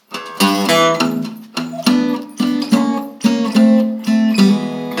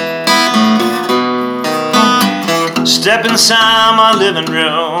Step inside my living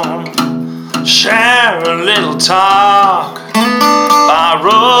room, share a little talk, by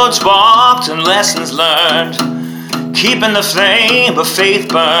roads walked and lessons learned, keeping the flame of faith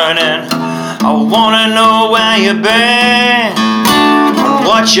burning. I wanna know where you've been, and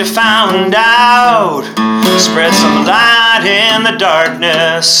what you found out. Spread some light in the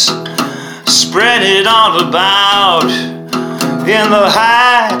darkness, spread it all about. In the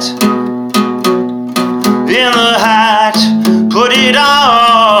hat, put it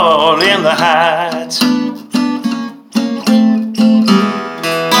all in the hat.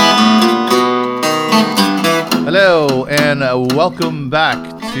 Hello and welcome back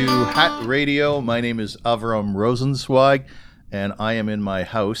to Hat Radio. My name is Avram Rosenzweig and I am in my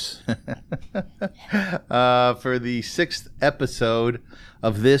house for the 6th episode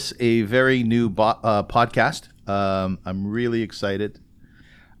of this, a very new podcast. I'm really excited.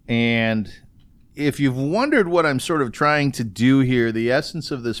 And if you've wondered what I'm sort of trying to do here, the essence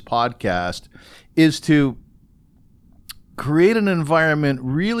of this podcast is to create an environment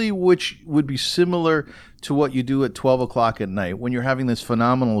really which would be similar to what you do at 12 o'clock at night when you're having this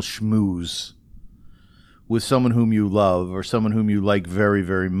phenomenal schmooze with someone whom you love or someone whom you like very,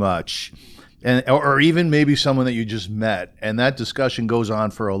 very much, and or even maybe someone that you just met, and that discussion goes on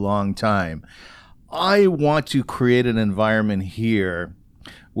for a long time. I want to create an environment here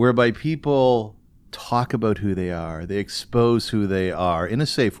whereby people talk about who they are, they expose who they are in a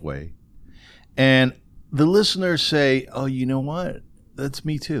safe way, and the listeners say, oh, you know what? That's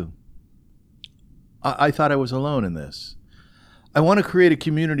me too. I thought I was alone in this. I want to create a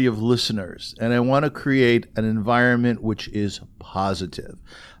community of listeners, and I want to create an environment which is positive.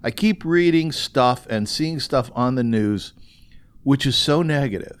 I keep reading stuff and seeing stuff on the news which is so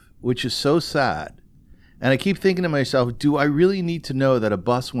negative, which is so sad. And I keep thinking to myself, do I really need to know that a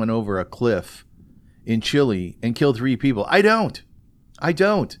bus went over a cliff in Chile and killed 3 people? I don't.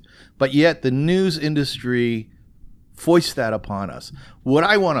 But yet the news industry foists that upon us. What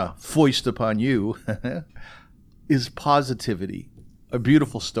I want to foist upon you is positivity, or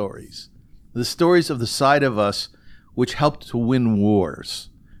beautiful stories. The stories of the side of us which helped to win wars,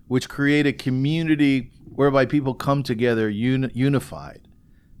 which create a community whereby people come together unified.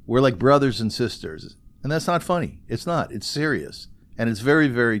 We're like brothers and sisters. And that's not funny. It's not. It's serious. And it's very,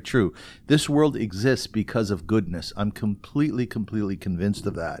 very true. This world exists because of goodness. I'm completely convinced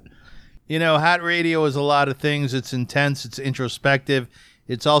of that. You know, Hat Radio is a lot of things. It's intense. It's introspective.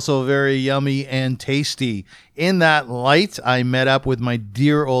 It's also very yummy and tasty. In that light, I met up with my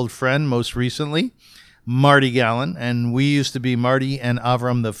dear old friend most recently, Marty Gallen, and we used to be Marty and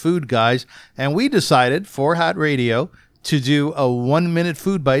Avram the Food Guys, and we decided for Hat Radio to do a 1-minute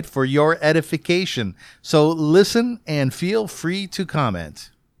food bite for your edification. So listen and feel free to comment.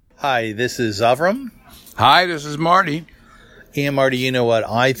 Hi, this is Avram. Hi, this is Marty. And Marty, you know what?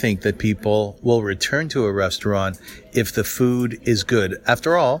 I think that people will return to a restaurant if the food is good.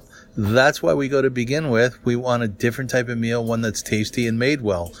 After all, that's why we go to begin with. We want a different type of meal, one that's tasty and made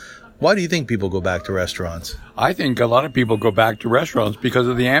well. Why do you think people go back to restaurants? I think a lot of people go back to restaurants because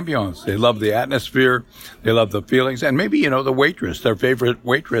of the ambiance. They love the atmosphere. They love the feelings. And maybe, the waitress, their favorite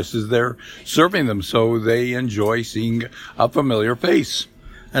waitress is there serving them. So they enjoy seeing a familiar face.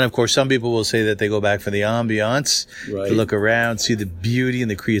 And of course, some people will say that they go back for the ambiance, right, to look around, see the beauty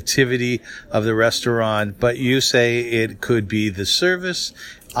and the creativity of the restaurant. But you say it could be the service.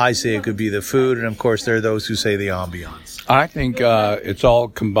 I say it could be the food. And of course, there are those who say the ambiance. I think it's all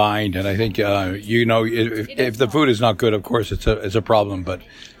combined. And I think, if the food is not good, of course, it's a problem. But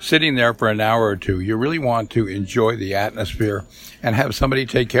sitting there for an hour or two, you really want to enjoy the atmosphere and have somebody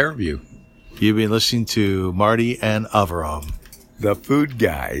take care of you. You've been listening to Marty and Avram, the Food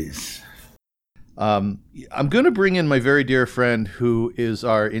Guys. I'm going to bring in my very dear friend who is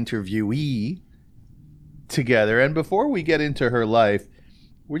our interviewee together. And before we get into her life,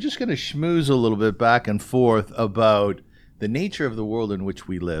 we're just going to schmooze a little bit back and forth about the nature of the world in which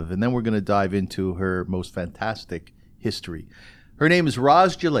we live. And then we're going to dive into her most fantastic history. Her name is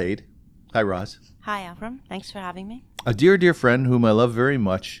Roz Gelade. Hi, Roz. Hi, Avram. Thanks for having me. A dear, dear friend whom I love very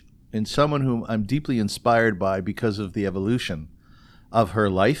much, and someone whom I'm deeply inspired by because of the evolution of her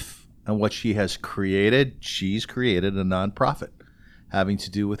life and what she has created. She's created a nonprofit having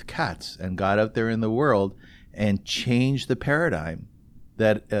to do with cats and got out there in the world and changed the paradigm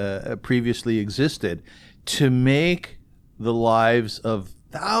that previously existed to make the lives of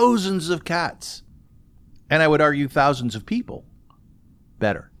thousands of cats, and I would argue thousands of people,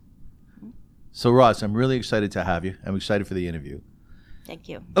 better. So, Roz, I'm really excited to have you. I'm excited for the interview. Thank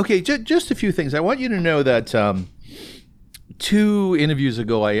you. Okay, just a few things. I want you to know that 2 interviews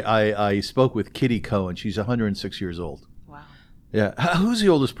ago, I spoke with Kitty Cohen. She's 106 years old. Wow. Yeah. Who's the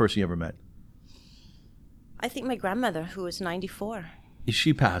oldest person you ever met? I think my grandmother, who was 94.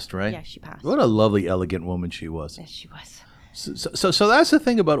 She passed, right? Yeah, she passed. What a lovely, elegant woman she was. Yes, she was. So that's the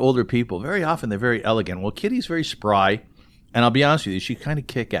thing about older people. Very often they're very elegant. Well, Kitty's very spry, and I'll be honest with you, she kind of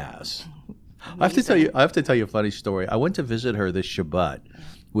kick ass. I have to tell you a funny story. I went to visit her this Shabbat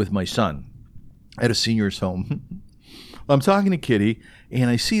with my son at a senior's home. I'm talking to Kitty, and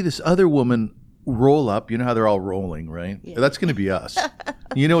I see this other woman roll up. You know how they're all rolling, right? Yeah. That's going to be us.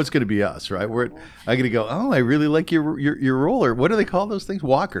 You know it's going to be us, right? I'm going to go, oh, I really like your roller. What do they call those things?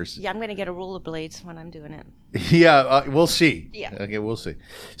 Walkers. Yeah, I'm going to get a rollerblades when I'm doing it. Yeah, we'll see. Yeah. Okay, we'll see.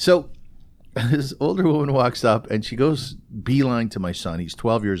 So this older woman walks up, and she goes beeline to my son. He's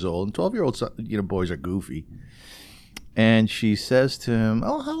 12 years old, and 12-year-old boys are goofy. And she says to him,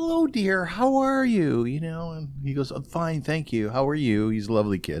 oh, hello, dear. How are you? And he goes, I'm fine, thank you. How are you? He's a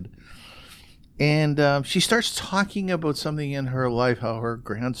lovely kid. And she starts talking about something in her life, how her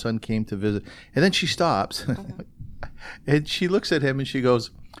grandson came to visit. And then she stops. And she looks at him and she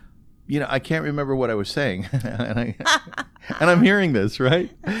goes, I can't remember what I was saying. and I'm hearing this,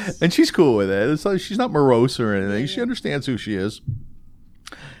 right? And she's cool with it. It's like she's not morose or anything. She understands who she is.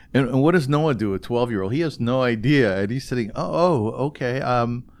 And what does Noah do, a 12-year-old? He has no idea. And he's sitting, okay.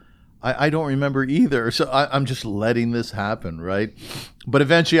 I don't remember either. So I'm just letting this happen, right? But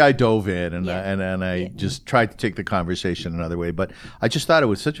eventually I dove in and I just tried to take the conversation another way. But I just thought it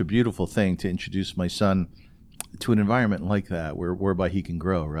was such a beautiful thing to introduce my son to an environment like that whereby he can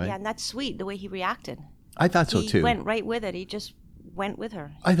grow, right? Yeah, and that's sweet, the way he reacted. I thought so, too. He went right with it. He just went with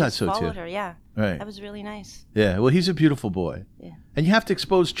her. I thought so, too. Followed her, yeah. Right. That was really nice. Yeah, well, he's a beautiful boy. Yeah. And you have to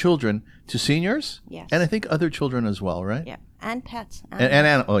expose children to seniors. Yes. And I think other children as well, right? Yeah, and pets.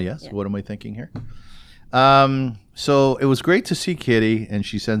 And oh, yes. Yeah. What am I thinking here? So it was great to see Kitty, and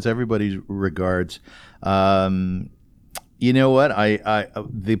she sends everybody's regards. You know what?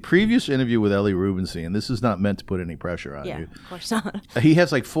 The previous interview with Ellie Rubenstein, this is not meant to put any pressure on you. Yeah, of course not. He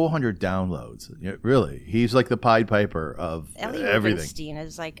has like 400 downloads. Yeah, really. He's like the Pied Piper of Ellie everything. Rubenstein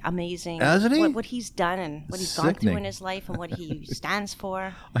is like amazing. Hasn't he? What he's done and what he's gone through in his life and what he stands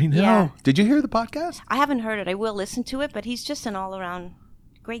for. I know. Yeah. Did you hear the podcast? I haven't heard it. I will listen to it, but he's just an all-around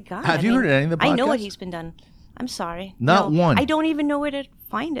great guy. Have you heard any of the podcasts? I know what he's been done. I'm sorry. Not one. I don't even know where to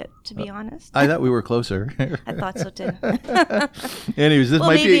find it, to be honest. I thought we were closer. I thought so too. Anyways, this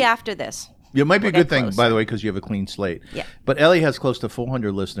might maybe be after this. It might be a good thing, closer. by the way, because you have a clean slate. Yeah. But Ellie has close to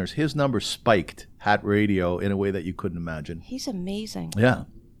 400 listeners. His number spiked Hat Radio in a way that you couldn't imagine. He's amazing. Yeah.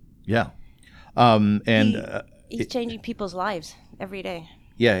 He's changing people's lives every day.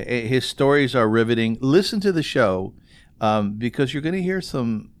 Yeah, his stories are riveting. Listen to the show because you're going to hear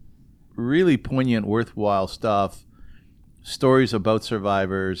some really poignant, worthwhile stuff. Stories about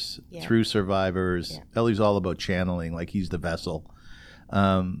survivors, through survivors. Yeah. Ellie's all about channeling, like he's the vessel.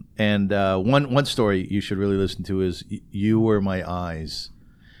 One story you should really listen to is "You Were My Eyes."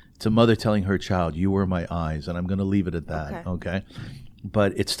 It's a mother telling her child, "You were my eyes," and I'm going to leave it at that. Okay,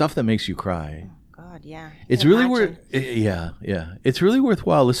 but it's stuff that makes you cry. Oh, God, yeah. It's really It's really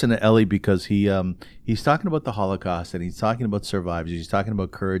worthwhile listening to Ellie because he's talking about the Holocaust and he's talking about survivors. He's talking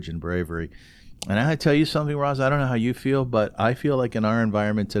about courage and bravery. And I tell you something, Roz, I don't know how you feel, but I feel like in our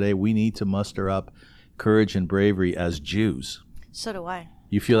environment today, we need to muster up courage and bravery as Jews. So do I.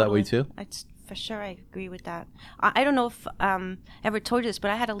 You feel that way too? For sure, I agree with that. I don't know if I ever told you this,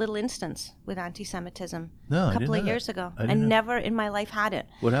 but I had a little instance with anti-Semitism a couple of years ago. I never in my life had it.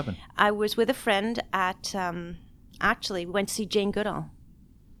 What happened? I was with a friend at, actually, we went to see Jane Goodall,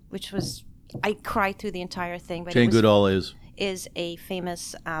 which was, I cried through the entire thing. But Jane Goodall is a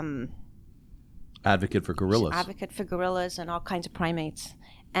famous... advocate for gorillas. Advocate for gorillas and all kinds of primates.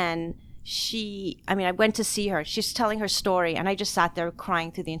 And I went to see her. She's telling her story, and I just sat there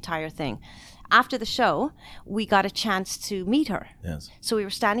crying through the entire thing. After the show, we got a chance to meet her. Yes. So we were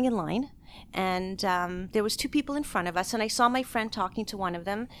standing in line, and there was two people in front of us, and I saw my friend talking to one of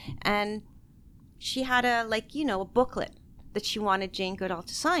them, and she had a booklet that she wanted Jane Goodall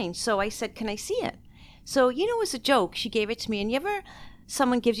to sign. So I said, "Can I see it?" So, as a joke, she gave it to me, and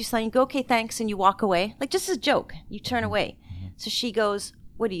someone gives you something, you go, "Okay, thanks," and you walk away. Like, just as a joke, you turn away. So she goes,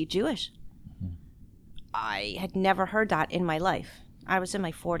 "What, are you Jewish?" I had never heard that in my life. I was in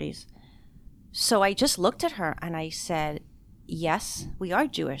my 40s. So I just looked at her and I said, "Yes, we are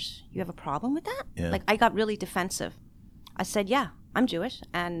Jewish. You have a problem with that?" Yeah. Like, I got really defensive. I said, "Yeah, I'm Jewish.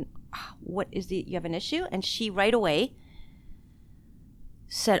 And you have an issue?" And she right away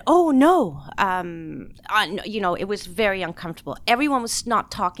said, "Oh no," it was very uncomfortable. Everyone was not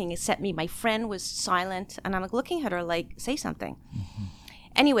talking except me. My friend was silent, and I'm like looking at her like, "Say something." Mm-hmm.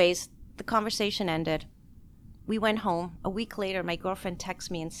 Anyways, the conversation ended. We went home. A week later, my girlfriend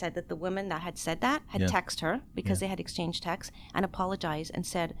texted me and said that the woman that had said that had texted her because they had exchanged texts and apologized and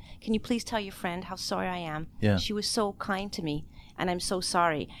said, "Can you please tell your friend how sorry I am? Yeah. She was so kind to me, and I'm so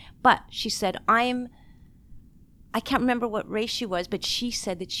sorry." But she said, I can't remember what race she was, but she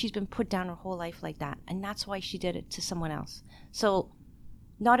said that she's been put down her whole life like that, and that's why she did it to someone else. So,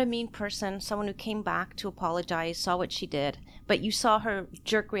 not a mean person, someone who came back to apologize, saw what she did, but you saw her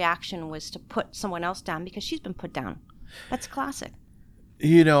jerk reaction was to put someone else down because she's been put down. That's classic.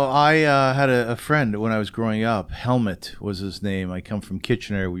 You know, I had a friend when I was growing up. Helmut was his name. I come from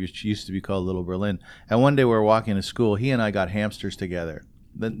Kitchener, which used to be called Little Berlin. And one day we were walking to school. He and I got hamsters together.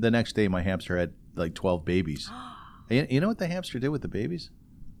 The next day, my hamster had like 12 babies. You know what the hamster did with the babies?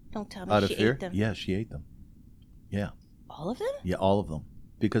 Don't tell me. Out of She fear? ate them. Yeah, she ate them. Yeah. All of them? Yeah, all of them.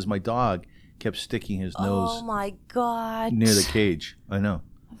 Because my dog kept sticking his nose Oh my God. near the cage. I know.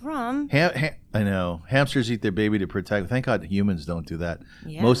 I know. Hamsters eat their baby to protect. Thank God humans don't do that.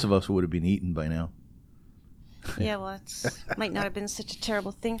 Yeah. Most of us would have been eaten by now. Yeah, well, it might not have been such a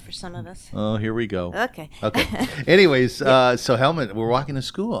terrible thing for some of us. Oh, here we go. Okay. Anyways, so Helmut, we're walking to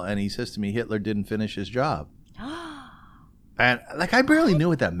school, and he says to me, Hitler didn't finish his job. And, like, I barely knew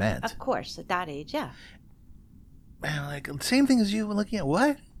what that meant. Of course, at that age, yeah. Man, like, same thing as you were looking at.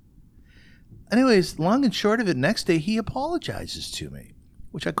 What? Anyways, long and short of it, next day, he apologizes to me,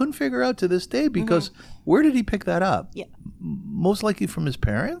 which I couldn't figure out to this day because where did he pick that up? Yeah. Most likely from his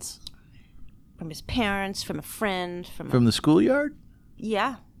parents? From his parents, from a friend, from the schoolyard?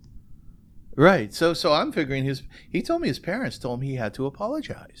 Yeah. Right. So I'm figuring he told me his parents told him he had to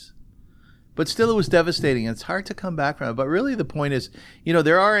apologize. But still, it was devastating. It's hard to come back from it. But really, the point is,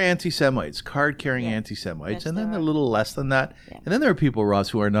 there are anti-Semites, card-carrying anti-Semites, Yes, and then there a are. little less than that. Yeah. And then there are people, Roz,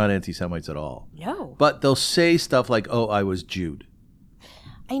 who are not anti-Semites at all. No. But they'll say stuff like, "Oh, I was Jewed."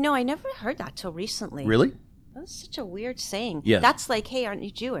 I know. I never heard that till recently. Really? That's such a weird saying. Yes. That's like, "Hey, aren't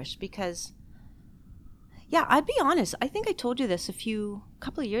you Jewish?" Because, yeah, I'd be honest. I think I told you this a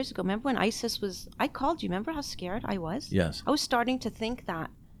couple of years ago. Remember when ISIS was? I called you. Remember how scared I was? Yes. I was starting to think that,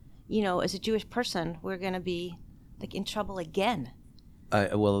 as a Jewish person, we're going to be like in trouble again.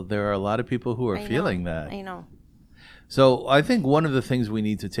 Well, there are a lot of people who are feeling that. I know. So I think one of the things we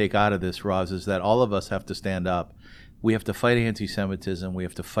need to take out of this, Roz, is that all of us have to stand up. We have to fight anti-Semitism. We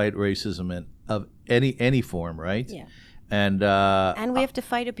have to fight racism of any form, right? Yeah. And we have to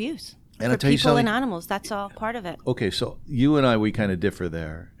fight abuse. And for I'll tell you people something. and animals. That's all part of it. Okay, so you and I, we kind of differ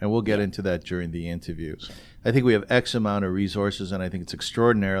there, and we'll get into that during the interview. Sure. I think we have X amount of resources, and I think it's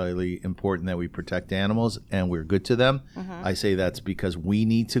extraordinarily important that we protect animals, and we're good to them. Mm-hmm. I say that's because we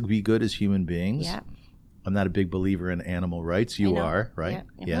need to be good as human beings. Yeah. I'm not a big believer in animal rights. You are, right? Yeah.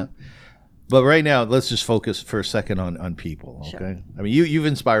 Mm-hmm. Yeah. But right now, let's just focus for a second on people, okay? Sure. I mean, you've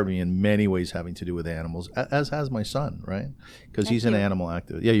inspired me in many ways having to do with animals, as has my son, right? Because he's an animal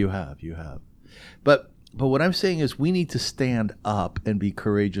activist. Yeah, you have. But what I'm saying is we need to stand up and be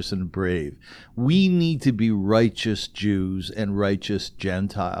courageous and brave. We need to be righteous Jews and righteous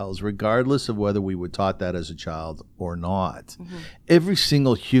Gentiles, regardless of whether we were taught that as a child or not. Mm-hmm. Every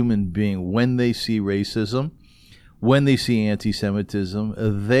single human being, when they see racism, when they see anti-Semitism,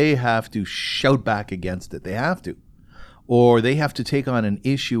 they have to shout back against it. They have to. Or they have to take on an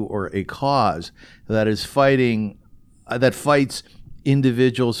issue or a cause that is fighting, that fights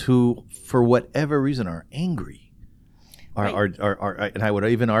individuals who, for whatever reason, are angry, are and I would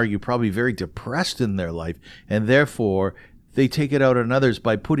even argue probably very depressed in their life, and therefore they take it out on others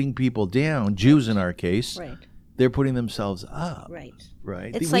by putting people down. Jews, in our case, they're putting themselves up. Right.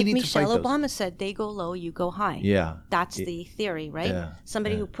 It's like Michelle Obama said, they go low, you go high. Yeah. That's the theory, right? Yeah.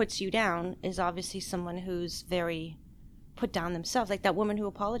 Somebody who puts you down is obviously someone who's very put down themselves, like that woman who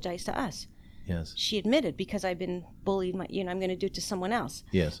apologized to us. Yes. She admitted, because I've been bullied, I'm going to do it to someone else.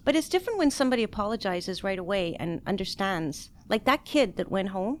 Yes. But it's different when somebody apologizes right away and understands. Like that kid that went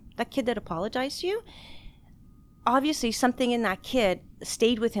home, that kid that apologized to you, obviously something in that kid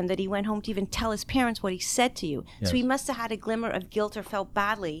stayed with him that he went home to even tell his parents what he said to you. Yes. So he must have had a glimmer of guilt or felt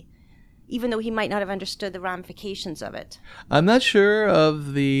badly, even though he might not have understood the ramifications of it. I'm not sure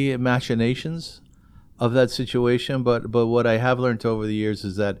of the machinations of that situation, but what I have learned over the years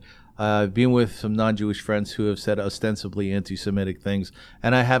is that I've been with some non-Jewish friends who have said ostensibly anti-Semitic things,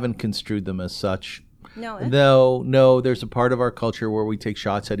 and I haven't construed them as such. No, there's a part of our culture where we take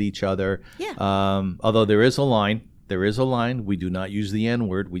shots at each other. Yeah. Although there is a line. We do not use the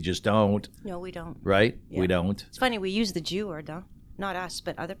N-word. We just don't. No, we don't. Right? Yeah. We don't. It's funny, we use the Jew word, though. Not us,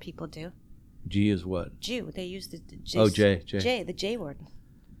 but other people do. G is what? Jew. They use the J. Oh, J. The J word.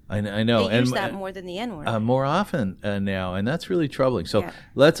 I know. They use that more than the N word. More often now, and that's really troubling. So Yeah.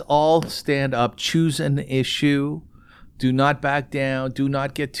 let's all stand up, choose an issue. Do not back down. Do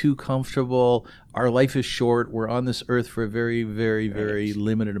not get too comfortable. Our life is short. We're on this earth for a very, very, very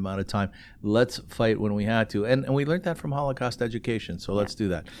limited amount of time. Let's fight when we had to. And we learned that from Holocaust education, so let's do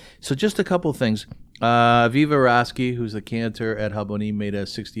that. So just a couple of things. Viva Rasky, who's a cantor at Haboni, made a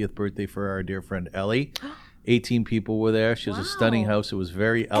 60th birthday for our dear friend Ellie. 18 people were there. She has a stunning house. It was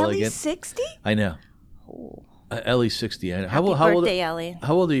very elegant. Ellie's 60? I know. Oh. Ellie's 60. How Happy birthday, Ellie.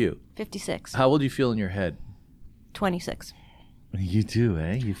 How old are you? 56. How old do you feel in your head? 26. You do,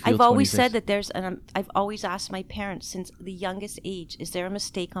 eh? You feel I've always 26. said that there's, and I've always asked my parents since the youngest age, is there a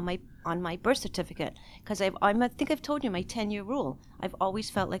mistake on my birth certificate? Because I think I've told you my 10-year rule. I've always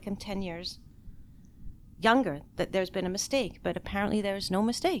felt like I'm 10 years younger, that there's been a mistake, but apparently there's no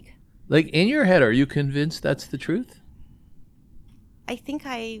mistake. Like, in your head, are you convinced that's the truth? I think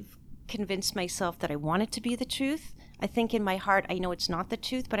I've convinced myself that I want it to be the truth. I think in my heart I know it's not the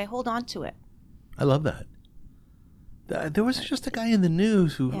truth, but I hold on to it. I love that. There was just a guy in the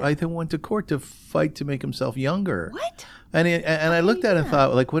news who I think went to court to fight to make himself younger. What? And I looked at it and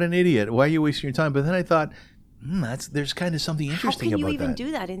thought, like, what an idiot. Why are you wasting your time? But then I thought, there's kind of something interesting about that. How can you even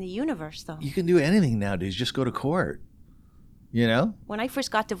do that in the universe, though? You can do anything nowadays. Just go to court. You know? When I first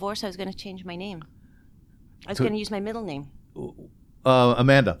got divorced, I was going to change my name. I was going to use my middle name.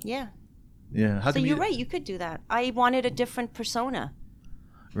 Amanda. Yeah. Yeah. So you're right. You could do that. I wanted a different persona.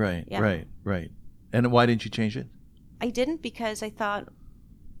 Right. Yeah. Right. And why didn't you change it? I didn't because I thought,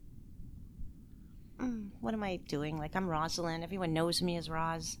 what am I doing? Like, I'm Rosalind. Everyone knows me as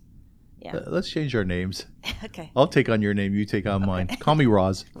Roz. Yeah. Let's change our names. Okay. I'll take on your name. You take on mine. Call me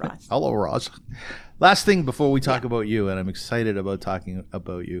Roz. Roz. Hello, Roz. Last thing before we talk about you, and I'm excited about talking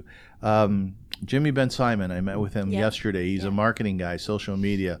about you. Jimmy Ben Simon, I met with him yesterday. He's a marketing guy, social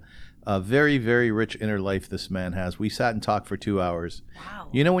media. A very, very rich inner life this man has. We sat and talked for 2 hours. Wow.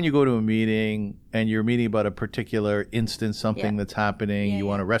 You know when you go to a meeting and you're meeting about a particular instance, something that's happening, you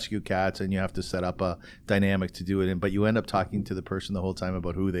want to rescue cats and you have to set up a dynamic to do it in, but you end up talking to the person the whole time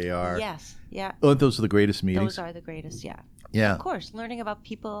about who they are. Yes. Yeah. Oh, those are the greatest meetings. Those are the greatest. Yeah. Yeah. Of course, learning about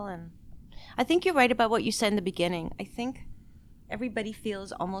people, and I think you're right about what you said in the beginning. I think everybody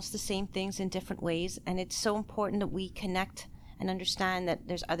feels almost the same things in different ways, and it's so important that we connect and understand that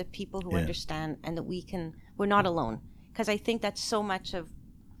there's other people who understand, and that we're not alone. Because I think that's so much of,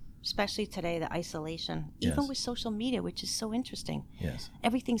 especially today, the isolation, even with social media, which is so interesting. Yes.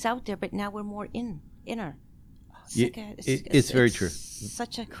 Everything's out there, but now we're more inner. It's very true.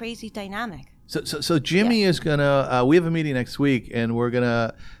 Such a crazy dynamic. So Jimmy is gonna. We have a meeting next week, and we're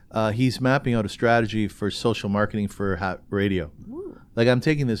gonna. He's mapping out a strategy for social marketing for radio. Ooh. Like, I'm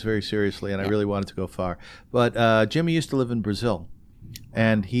taking this very seriously, and I really want it to go far. But Jimmy used to live in Brazil,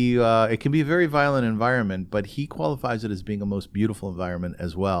 and it can be a very violent environment, but he qualifies it as being a most beautiful environment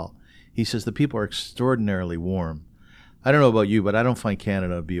as well. He says the people are extraordinarily warm. I don't know about you, but I don't find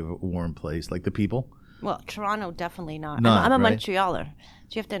Canada to be a warm place. Like, the people. Well, Toronto, definitely not. Not, I'm a right? Montrealer.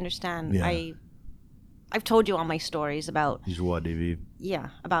 So you have to understand, Yeah. I've told you all my stories about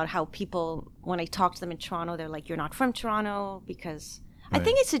about how people, when I talk to them in Toronto, they're like, you're not from Toronto, because I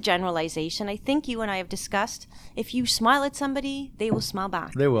think it's a generalization. I think you and I have discussed, if you smile at somebody, they will smile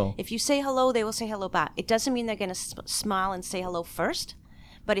back. They will. If you say hello, they will say hello back. It doesn't mean they're going to smile and say hello first,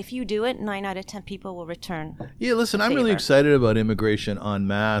 but if you do it, 9 out of 10 people will return. Yeah, listen, I'm really excited about immigration en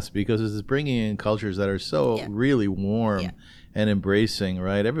masse because it's bringing in cultures that are so really warm and embracing,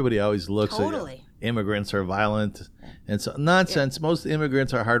 right? Everybody always looks at immigrants are violent and so nonsense. Most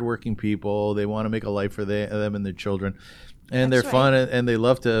immigrants are hardworking people. They want to make a life for them and their children, and they're fun and they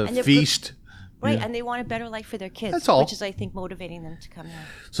love to feast. Right, and they want a better life for their kids. That's all. Which is, I think, motivating them to come here.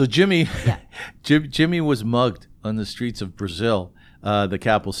 So Jimmy, Jimmy was mugged on the streets of Brazil, the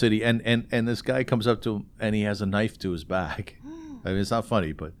capital city, and this guy comes up to him and he has a knife to his back. I mean, it's not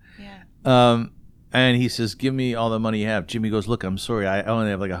funny, but and he says, "Give me all the money you have." Jimmy goes, "Look, I'm sorry, I only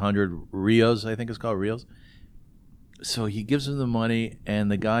have like 100 Rios. I think it's called Rios." So he gives him the money, and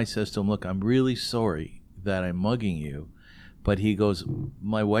the guy says to him, "Look, I'm really sorry that I'm mugging you." But he goes,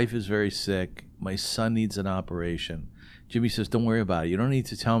 "My wife is very sick. My son needs an operation." Jimmy says, "Don't worry about it. You don't need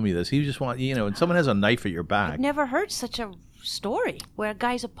to tell me this. He just wants, and someone has a knife at your back." I've never heard such a story where a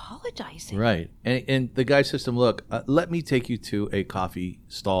guy's apologizing. Right. And the guy says to him, "Look, let me take you to a coffee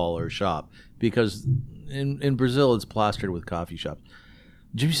stall or shop, because in Brazil it's plastered with coffee shops."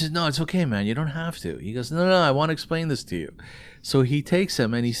 Jimmy says, "No, it's okay, man. You don't have to." He goes, No, I want to explain this to you." So he takes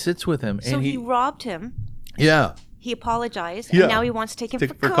him and he sits with him. So and he robbed him. Yeah. He apologized, Yeah. and now he wants to take him Take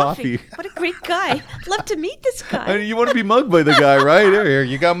for for coffee. coffee. What a great guy. I'd love to meet this guy. And you want to be mugged by the guy, right? Here,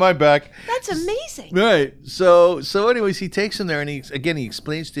 you got my back. That's amazing. Right. So anyways, he takes him there, and he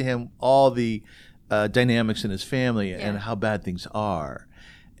explains to him all the dynamics in his family and how bad things are.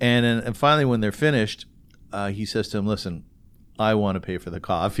 And finally, when they're finished, he says to him, "Listen, I want to pay for the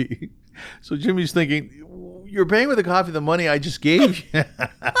coffee." So Jimmy's thinking, "You're paying for the coffee the money I just gave you."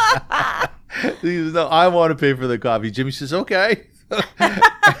 He says, "No, I want to pay for the coffee." Jimmy says, "Okay."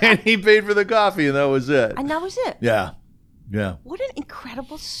 And he paid for the coffee, and that was it. And that was it. Yeah. Yeah. What an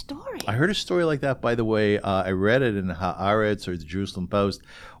incredible story. I heard a story like that, by the way. I read it in Haaretz or the Jerusalem Post,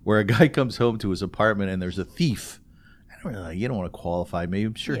 where a guy comes home to his apartment and there's a thief. I don't really, you don't want to qualify me.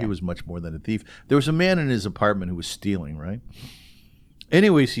 I'm sure he was much more than a thief. There was a man in his apartment who was stealing, right?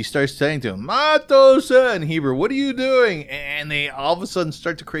 Anyways, he starts saying to him, "Matosa," in Hebrew, "what are you doing?" And they all of a sudden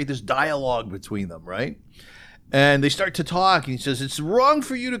start to create this dialogue between them, right? And they start to talk, and he says, "It's wrong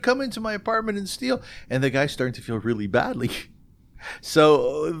for you to come into my apartment and steal." And the guy's starting to feel really badly.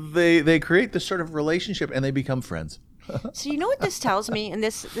 So they create this sort of relationship, and they become friends. So you know what this tells me, and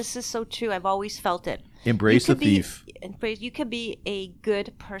this is so true. I've always felt it. Embrace the thief. You could be a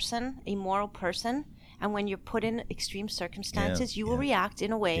good person, a moral person, and when you're put in extreme circumstances, you will react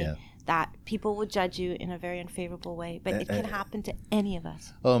in a way that people will judge you in a very unfavorable way. But it can happen to any of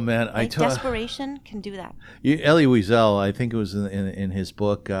us. Oh, man. Desperation can do that. Elie Wiesel, I think it was in his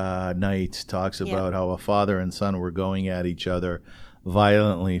book, Night, talks about how a father and son were going at each other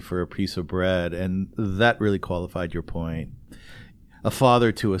violently for a piece of bread. And that really qualified your point. A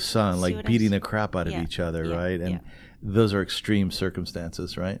father to a son, like beating the crap out of each other, right? And those are extreme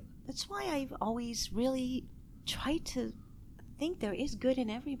circumstances, right? That's why I've always really tried to think there is good in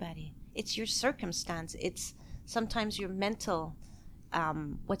everybody. It's your circumstance. It's sometimes your mental,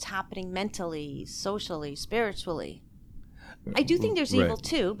 what's happening mentally, socially, spiritually. I do think there's evil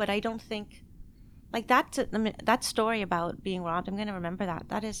too, but I don't think like that. That story about being robbed, I'm going to remember that.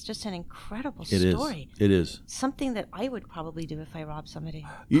 That is just an incredible story. It is something that I would probably do if I robbed somebody.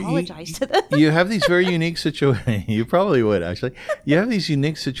 Apologize to them. You have these very unique situations. You probably would, actually. You have these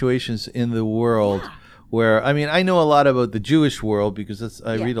unique situations in the world. Where, I mean, I know a lot about the Jewish world because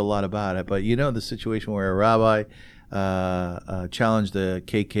I read a lot about it, but you know the situation where a rabbi challenged a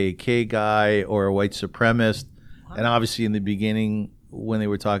KKK guy or a white supremacist, and obviously in the beginning when they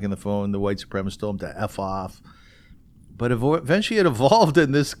were talking on the phone, the white supremacist told him to F off. But eventually it evolved,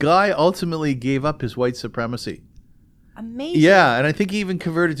 and this guy ultimately gave up his white supremacy. Amazing. Yeah, and I think he even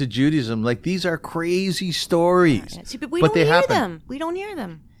converted to Judaism. Like, these are crazy stories. See, but we don't hear them. We don't hear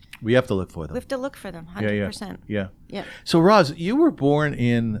them. We have to look for them. We have to look for them, 100%. Yeah. So, Roz, you were born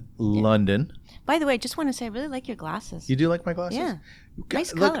in London. By the way, I just want to say I really like your glasses. You do like my glasses? Yeah.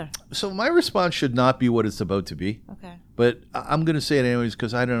 Nice Look, color. so my response should not be what it's about to be. Okay. But I'm going to say it anyways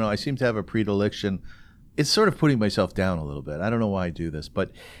because I don't know. I seem to have a predilection. It's sort of putting myself down a little bit. I don't know why I do this,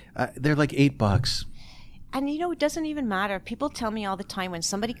 but they're like $8. And you know, it doesn't even matter. People tell me all the time when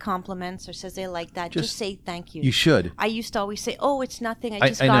somebody compliments or says they like that, just say thank you. You should. I used to always say, "Oh, it's nothing. I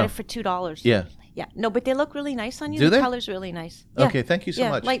just got it for $2." Yeah. Yeah. No, but they look really nice on you. Do the they? color's really nice. Okay, thank you so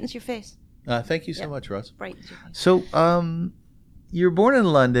much. Lightens your face. Thank you so much, Roz. Brightens your face. So, you were born in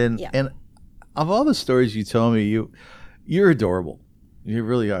London, and of all the stories you tell me, you're adorable. You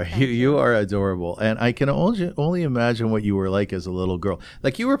really are. You are adorable, and I can only imagine what you were like as a little girl.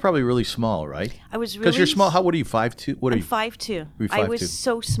 Like, you were probably really small, right? I was really because you're small. What are you? 5'2"? What are you? 5'2". I was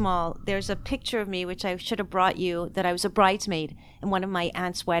so small. There's a picture of me which I should have brought you that I was a bridesmaid in one of my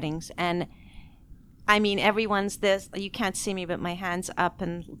aunt's weddings, and I mean everyone's this. You can't see me, but my hands up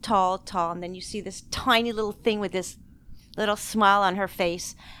and tall, and then you see this tiny little thing with this little smile on her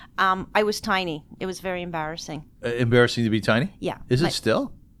face. I was tiny. It was very embarrassing. Embarrassing to be tiny? Yeah. Is it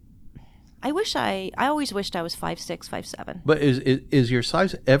still? I always wished I was 5'6", 5'7". But is your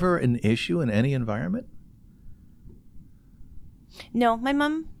size ever an issue in any environment? No. My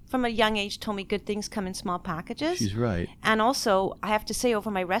mom, from a young age, told me good things come in small packages. She's right. And also, I have to say,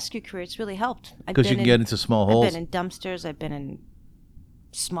 over my rescue career, it's really helped. Because you can get into small holes. I've been in dumpsters. I've been in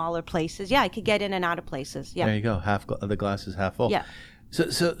smaller places. Yeah, I could get in and out of places. Yeah. There you go. The glass is half full. Yeah.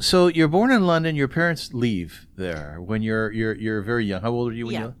 So you're born in London. Your parents leave there when you're very young. How old were you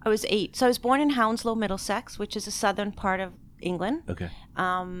when you? I was 8. So I was born in Hounslow, Middlesex, which is a southern part of England. Okay.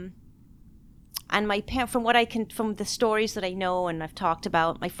 And my parents, from the stories that I know and I've talked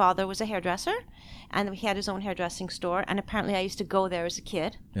about, my father was a hairdresser, and he had his own hairdressing store. And apparently, I used to go there as a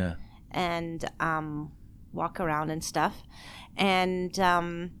kid. Yeah. And walk around and stuff, and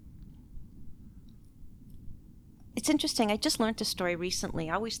it's interesting. I just learned this story recently.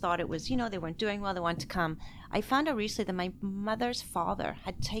 I always thought it was, they weren't doing well. They wanted to come. I found out recently that my mother's father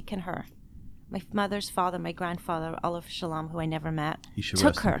had taken her. My mother's father, my grandfather, Olive Shalom, who I never met, He should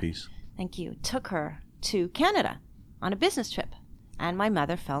took rest her. in peace. Thank you. Took her to Canada on a business trip. And my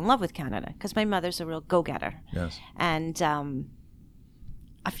mother fell in love with Canada because my mother's a real go-getter. Yes. And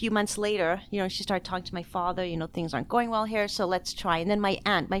a few months later, she started talking to my father, things aren't going well here, so let's try. And then my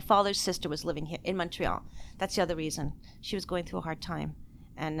aunt, my father's sister, was living here in Montreal. That's the other reason. She was going through a hard time.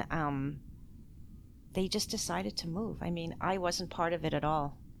 And they just decided to move. I mean, I wasn't part of it at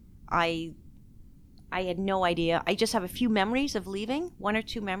all. I had no idea. I just have a few memories of leaving, 1 or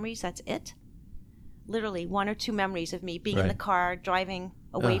 2 memories, that's it. Literally 1 or 2 memories of me being in the car, driving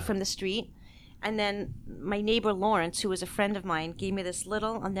away from the street. And then my neighbor Lawrence, who was a friend of mine, gave me this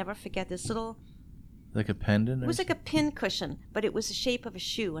little, I'll never forget, this little... Like a pendant? It was like a pin cushion, but it was the shape of a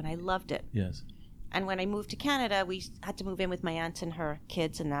shoe, and I loved it. Yes. And when I moved to Canada, we had to move in with my aunt and her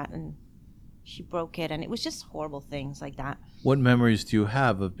kids and that, and she broke it, and it was just horrible things like that. What memories do you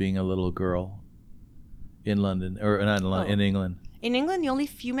have of being a little girl in London, or not in London, in England? In England, the only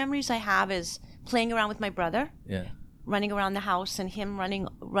few memories I have is playing around with my brother. Yeah. Running around the house and him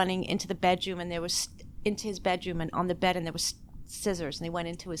running into the bedroom, and there was into his bedroom and on the bed, and there was scissors, and they went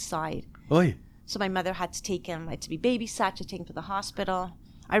into his side. Oy. So my mother had to take him, had to be babysat, to take him to the hospital.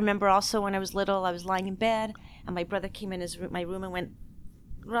 I remember also when I was little, I was lying in bed, and my brother came in my room and went,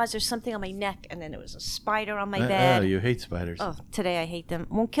 Roz, there's something on my neck, and then there was a spider on my bed. Oh, you hate spiders. Oh, today I hate them.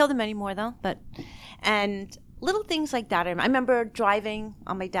 Won't kill them anymore though, and little things like that. I remember driving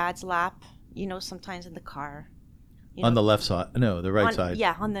on my dad's lap, sometimes in the car. On the left side? No, the right side.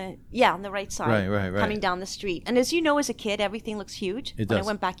 Yeah, on the right side. Right. Coming down the street. And as you know, as a kid, everything looks huge. It When does. I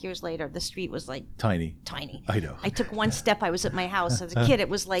went back years later, the street was like Tiny. tiny. I know. I took one step, I was at my house. As a kid, it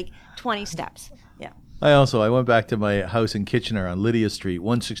was like 20 steps. Yeah. I went back to my house in Kitchener on Lydia Street,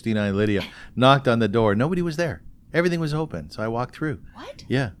 169 Lydia, knocked on the door. Nobody was there. Everything was open. So I walked through. What?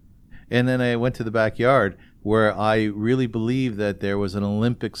 Yeah. And then I went to the backyard where I really believe that there was an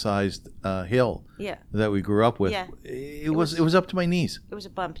Olympic-sized hill that we grew up with. Yeah. It was up to my knees. It was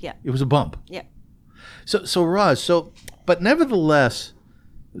a bump, yeah. It was a bump. Yeah. So Roz, but nevertheless,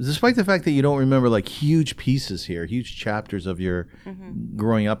 despite the fact that you don't remember like huge pieces here, huge chapters of your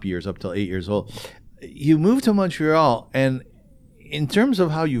growing up years up till 8 years old, you moved to Montreal, and in terms of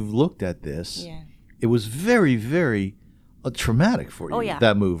how you've looked at this, it was very, very traumatic for you. Oh, yeah.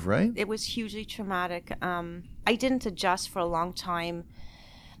 That move, right? It was hugely traumatic. I didn't adjust for a long time.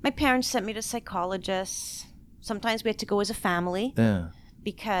 My parents sent me to psychologists. Sometimes we had to go as a family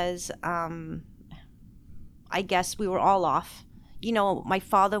because I guess we were all off. My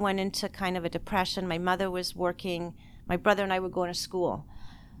father went into kind of a depression. My mother was working. My brother and I were going to school.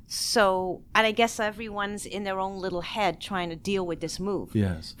 So, and I guess everyone's in their own little head trying to deal with this move.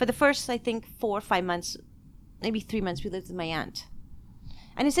 Yes. For the first, I think, 4 or 5 months, maybe 3 months, we lived with my aunt.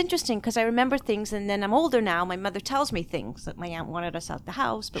 And it's interesting because I remember things, and then I'm older now. My mother tells me things that my aunt wanted us out the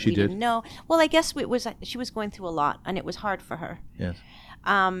house, but we didn't know. Well, I guess she was going through a lot, and it was hard for her. Yes.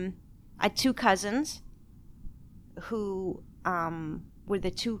 I had 2 cousins who were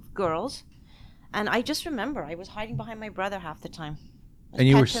the 2 girls, and I just remember I was hiding behind my brother half the time. And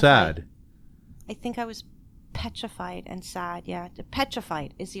you were sad. I think I was petrified and sad, yeah.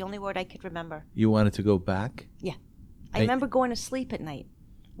 Petrified is the only word I could remember. You wanted to go back? Yeah. I remember going to sleep at night,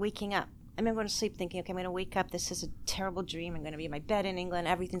 waking up. I remember going to sleep thinking, okay, I'm going to wake up. This is a terrible dream. I'm going to be in my bed in England.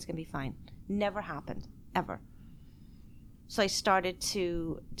 Everything's going to be fine. Never happened, ever. So I started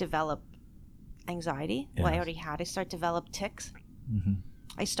to develop anxiety. Yes. Well, I already had. I started to develop tics. Mm-hmm.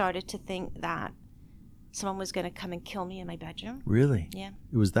 I started to think that someone was going to come and kill me in my bedroom. Really? Yeah.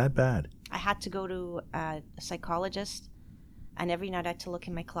 It was that bad? I had to go to a psychologist, and every night I had to look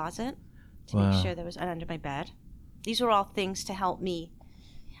in my closet to make sure there was under my bed. These were all things to help me.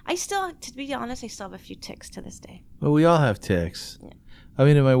 To be honest, I still have a few tics to this day. Well, we all have tics. Yeah. I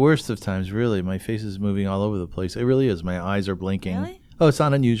mean, in my worst of times, really, my face is moving all over the place. It really is. My eyes are blinking. Really? Oh, it's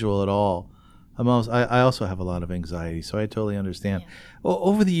not unusual at all. I also have a lot of anxiety, so I totally understand. Yeah. Well,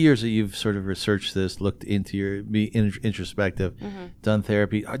 over the years that you've sort of researched this, looked into be introspective, done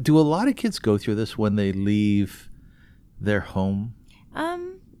therapy, do a lot of kids go through this when they leave their home?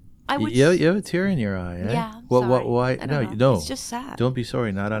 I would. You have a tear in your eye, eh? Yeah. Why? I No, don't know. no. It's just sad. Don't be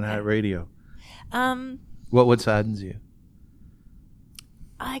sorry. Not on Hat Radio. Um. What saddens you?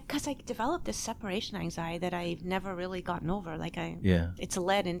 Because I developed this separation anxiety that I've never really gotten over. It's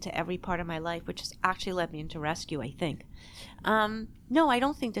led into every part of my life, which has actually led me into rescue, I think. No, I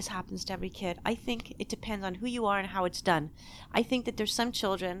don't think this happens to every kid. I think it depends on who you are and how it's done. I think that there's some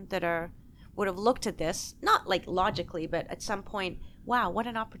children that are would have looked at this, not like logically, but at some point, wow, what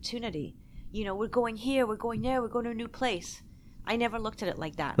an opportunity. You know, we're going here, we're going there, we're going to a new place. I never looked at it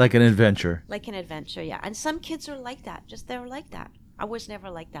like that. Like an adventure. Like an adventure, yeah. And some kids are like that. Just they're like that. I was never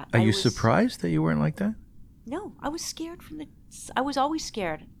like that. Are you surprised that you weren't like that? No, I was scared I was always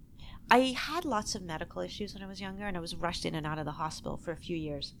scared. I had lots of medical issues when I was younger, and I was rushed in and out of the hospital for a few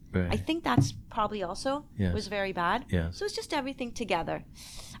years. Right. I think that's probably also was very bad. Yes. So it's just everything together.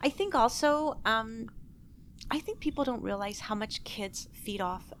 I think also, I think people don't realize how much kids feed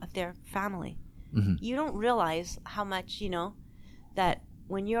off of their family. Mm-hmm. You don't realize how much, that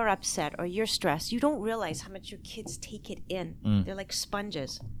when you're upset or you're stressed, you don't realize how much your kids take it in. They're like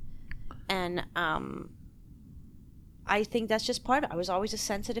sponges. And I think that's just part of it. I was always a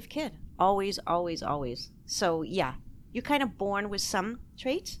sensitive kid. Always, always, always. So, yeah, you're kind of born with some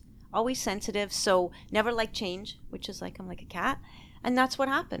traits. Always sensitive, so never like change, which is like I'm like a cat. And that's what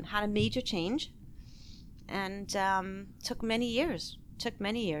happened. Had a major change. And took many years.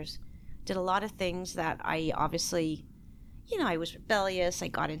 Did a lot of things that I obviously, I was rebellious. I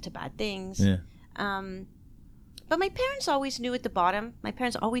got into bad things. Yeah. But my parents always knew at the bottom. My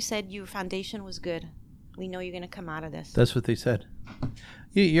parents always said, your foundation was good. We know you're going to come out of this. That's what they said.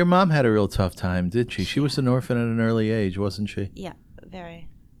 Your mom had a real tough time, did she? She was an orphan at an early age, wasn't she? Yeah, very.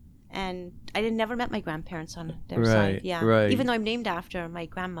 And I never met my grandparents on their Right, side. Yeah. right. Even though I'm named after my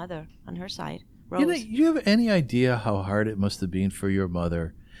grandmother on her side, Roz. You have any idea how hard it must have been for your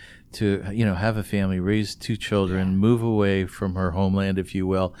mother to, have a family, raise two children, move away from her homeland, if you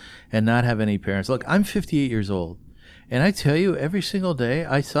will, and not have any parents? Look, I'm 58 years old, and I tell you, every single day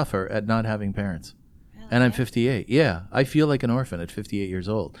I suffer at not having parents. And I'm 58. Yeah, I feel like an orphan at 58 years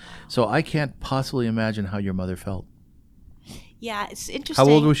old. So I can't possibly imagine how your mother felt. Yeah, it's interesting. How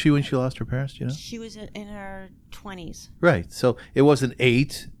old was she when she lost her parents, do you know? She was in her 20s. Right. So it wasn't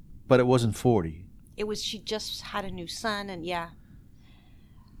 8, but it wasn't 40. She just had a new son, and yeah.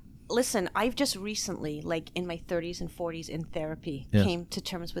 Listen, I've just recently, like in my 30s and 40s in therapy, came to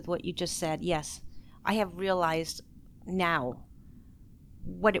terms with what you just said. Yes, I have realized now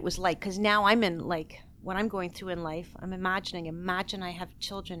what it was like, because now I'm in what I'm going through in life. I'm imagine I have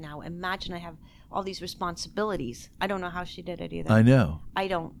children now. Imagine I have all these responsibilities. I don't know how she did it either. I know. I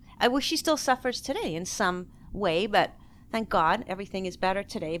don't. I wish she still suffers today in some way, but thank God everything is better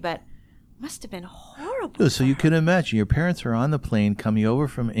today. But must have been horrible. So you can imagine your parents are on the plane coming over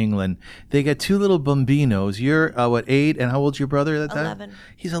from England. They got 2 little bambinos. You're 8, and how old's your brother at that time? 11.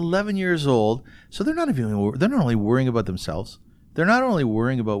 He's 11 years old. So they're not only worrying about themselves. They're not only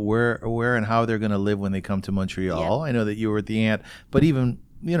worrying about where and how they're going to live when they come to Montreal. Yep. I know that you were at the Ant, but even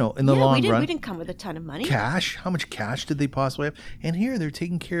in the long run, we didn't come with a ton of money. Cash? How much cash did they possibly have? And here they're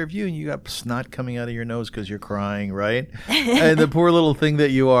taking care of you, and you got snot coming out of your nose because you're crying, right? And the poor little thing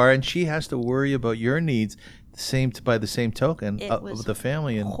that you are, and she has to worry about your needs. By the same token of the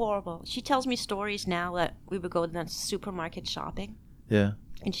family. And horrible. She tells me stories now that we would go to the supermarket shopping. Yeah.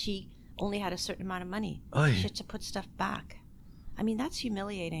 And she only had a certain amount of money. Oy. She had to put stuff back. I mean, that's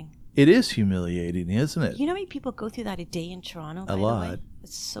humiliating. It is humiliating, isn't it? You know how many people go through that a day in Toronto? A lot.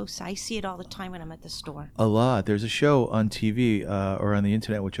 It's so sad. I see it all the time when I'm at the store. A lot. There's a show on TV or on the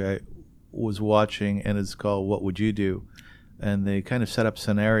internet which I was watching, and it's called What Would You Do? And they kind of set up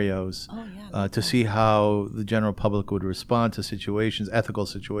scenarios to see how the general public would respond to situations, ethical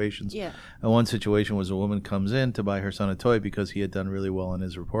situations. Yeah. And one situation was a woman comes in to buy her son a toy because he had done really well on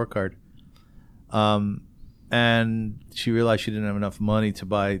his report card. And she realized she didn't have enough money to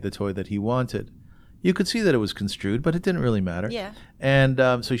buy the toy that he wanted. You could see that it was construed, but it didn't really matter. Yeah. And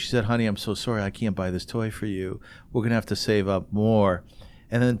so she said, honey, I'm so sorry. I can't buy this toy for you. We're going to have to save up more.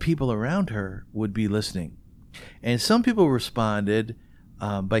 And then people around her would be listening. And some people responded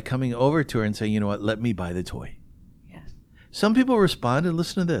by coming over to her and saying, you know what, let me buy the toy. Yeah. Some people responded,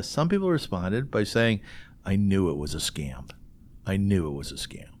 listen to this. Some people responded by saying, I knew it was a scam. I knew it was a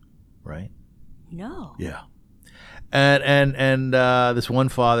scam. Right? No. Yeah. And this one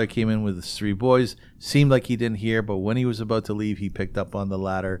father came in with his 3 boys. Seemed like he didn't hear, but when he was about to leave, he picked up on the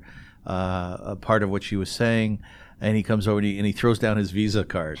latter a part of what she was saying, and he comes over and he throws down his Visa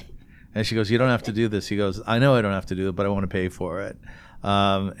card. And she goes, you don't have to do this. He goes, I know I don't have to do it, but I want to pay for it.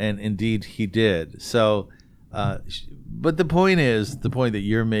 And indeed, he did. So, but the point that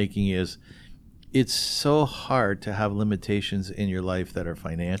you're making is, it's so hard to have limitations in your life that are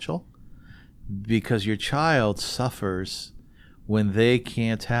financial, because your child suffers when they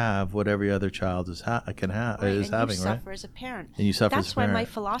can't have what every other child is having, right? You suffer as a parent. And you suffer as a That's parent. why my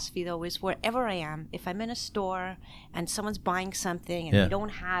philosophy, though, is wherever I am, if I'm in a store and someone's buying something and they don't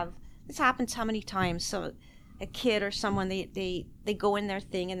have, this happens how many times? So a kid or someone, they go in their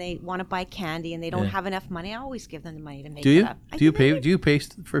thing and they want to buy candy and they don't have enough money, I always give them the money to make it up. Do you pay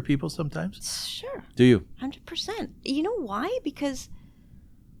for people sometimes? Sure. Do you? 100%. You know why? Because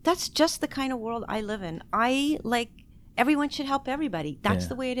that's just the kind of world I live in. I like everyone should help everybody. That's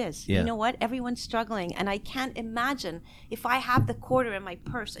the way it is. Yeah. You know what? Everyone's struggling. And I can't imagine if I have the quarter in my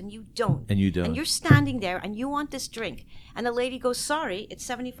purse and you don't. And you don't. And you're standing there and you want this drink. And the lady goes, sorry, it's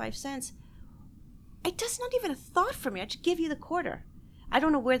 75 cents. It does not even a thought for me. I just give you the quarter. I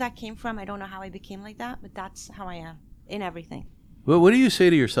don't know where that came from. I don't know how I became like that. But that's how I am in everything. Well, what do you say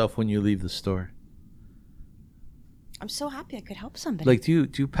to yourself when you leave the store? I'm so happy I could help somebody. Like, do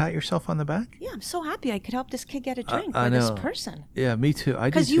you pat yourself on the back? Yeah, I'm so happy I could help this kid get a drink I or this know. person. Yeah, me too.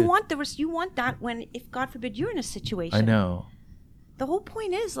 Because you want that when, if God forbid, you're in a situation. I know. The whole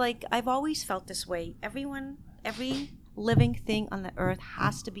point is, like, I've always felt this way. Every living thing on the earth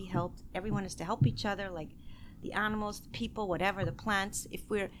has to be helped. Everyone is to help each other, like the animals, the people, whatever, the plants.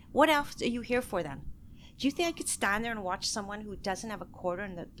 What else are you here for then? Do you think I could stand there and watch someone who doesn't have a quarter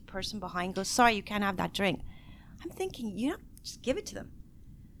and the person behind goes, sorry, you can't have that drink? I'm thinking, just give it to them.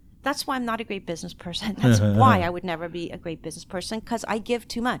 That's why I'm not a great business person. That's why I would never be a great business person, because I give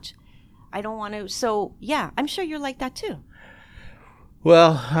too much. I don't want to. So, yeah, I'm sure you're like that too.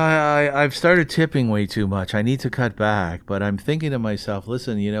 Well, I've started tipping way too much. I need to cut back, but I'm thinking to myself,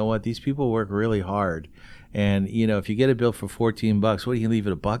 listen, you know what? These people work really hard. And, if you get a bill for $14, what do you leave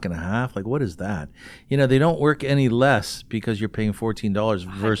it, $1.50? Like, what is that? They don't work any less because you're paying $14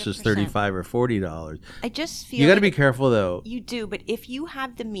 versus 100%. $35 or $40. I just feel you got to be careful, though. You do, but if you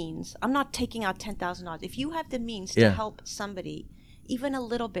have the means, I'm not taking out $10,000. If you have the means to help somebody, even a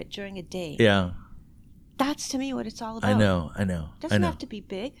little bit during a day, that's to me what it's all about. I know. It doesn't have to be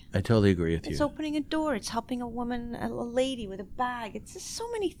big. I totally agree with you. It's opening a door. It's helping a woman, a lady with a bag. It's just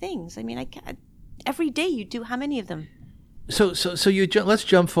so many things. I mean, every day you do how many of them? So let's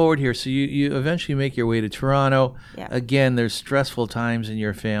jump forward here. So you eventually make your way to Toronto. Yeah. Again, there's stressful times in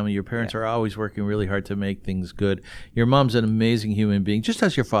your family. Your parents are always working really hard to make things good. Your mom's an amazing human being, just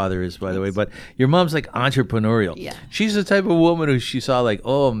as your father is, by the way. But your mom's like entrepreneurial. Yeah. She's the type of woman who she saw like,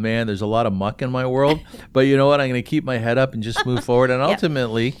 oh man, there's a lot of muck in my world, but you know what? I'm going to keep my head up and just move forward. And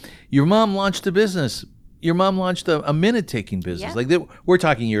ultimately, your mom launched a business. Your mom launched a minute-taking business. Yeah. Like we're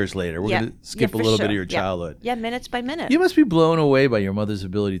talking years later. We're going to skip a little bit of your childhood. Yeah, minutes by minute. You must be blown away by your mother's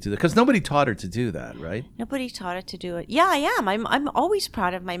ability to do that, because nobody taught her to do that, right? Nobody taught her to do it. Yeah, I am. I'm always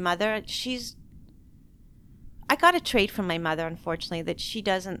proud of my mother. I got a trait from my mother, unfortunately, that she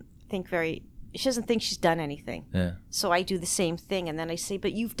doesn't think she's done anything. Yeah. So I do the same thing, and then I say,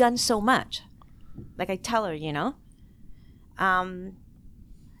 but you've done so much. Like I tell her,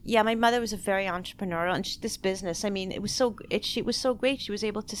 Yeah, my mother was a very entrepreneurial, and this business, I mean, it was so great. She was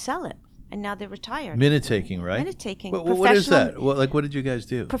able to sell it, and now they're retired. Minute taking, right? Minute taking. What is that? What did you guys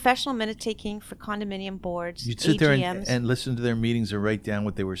do? Professional minute taking for condominium boards. You'd sit there AGMs. and listen to their meetings and write down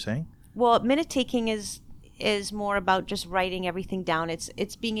what they were saying? Well, minute taking is more about just writing everything down.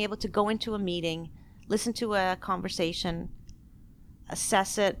 It's being able to go into a meeting, listen to a conversation,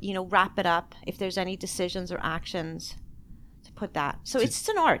 assess it, wrap it up if there's any decisions or actions. Put that. So it's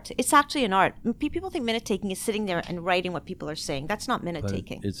an art. It's actually an art. People think minute taking is sitting there and writing what people are saying. That's not minute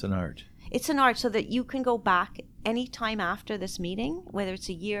taking. It's an art. It's an art, so that you can go back any time after this meeting, whether it's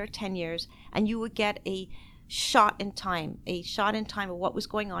a year, 10 years, and you would get a shot in time of what was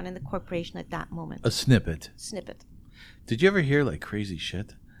going on in the corporation at that moment. A snippet. Did you ever hear like crazy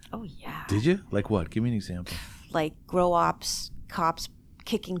shit? Oh yeah. Did you? Like what? Give me an example. Like cops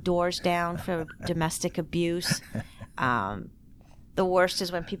kicking doors down for domestic abuse. The worst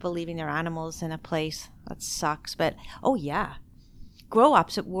is when people leaving their animals in a place. That sucks. But, oh, yeah.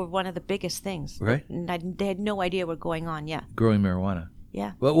 Grow-ups were one of the biggest things. Right. They had no idea what was going on, yeah. Growing marijuana.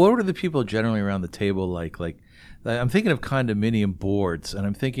 Yeah. Well, what were the people generally around the table like? Like, I'm thinking of condominium boards, and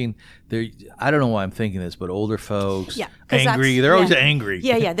I'm thinking I don't know why I'm thinking this, but older folks, angry. They're always angry.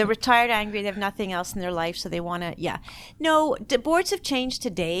 Yeah. They're retired, angry. They have nothing else in their life, so they want to. Yeah. No, the boards have changed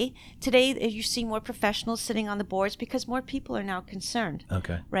today. Today, you see more professionals sitting on the boards because more people are now concerned.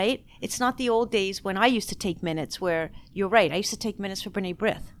 Okay. Right. It's not the old days when I used to take minutes. Where you're right, I used to take minutes for Brene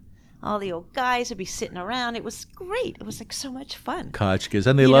Brith. All the old guys would be sitting around. It was great. It was like so much fun. Kachkas.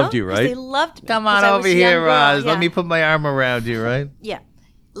 And they loved you, right? They loved me. Come on over here, Roz. Let me put my arm around you, right? Yeah.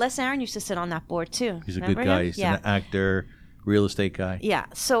 Les Aaron used to sit on that board too. He's a good guy. He's an actor, real estate guy. Yeah.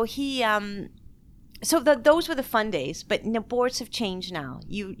 So he, those were the fun days. But boards have changed now.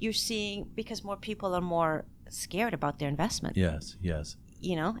 You're seeing, because more people are more scared about their investment. Yes.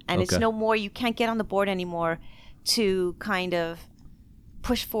 And it's no more, you can't get on the board anymore to kind of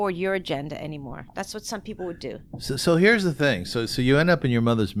push forward your agenda anymore. That's what some people would do. So here's the thing. So you end up in your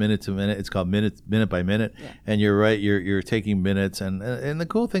mother's minute to minute. It's called minute by minute. Yeah. And you're right. You're taking minutes. And the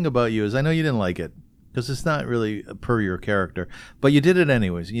cool thing about you is I know you didn't like it because it's not really per your character, but you did it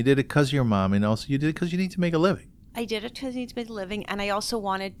anyways. You did it because of your mom, and also you did it because you need to make a living. I did it because I need to make a living, and I also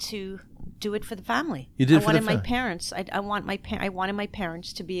wanted to do it for the family. You did it for the I wanted my family. parents. I wanted my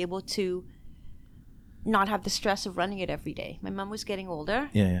parents to be able to not have the stress of running it every day. My mom was getting older.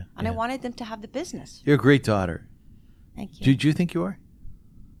 Yeah. And I wanted them to have the business. You're a great daughter. Thank you. Do you think you are?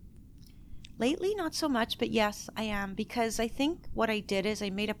 Lately, not so much, but yes, I am. Because I think what I did is I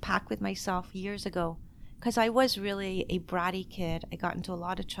made a pact with myself years ago. Because I was really a bratty kid. I got into a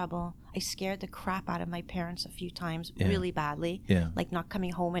lot of trouble. I scared the crap out of my parents a few times, really badly. Yeah. Like not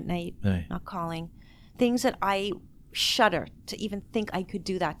coming home at night, Right. not calling. Things that I shudder to even think I could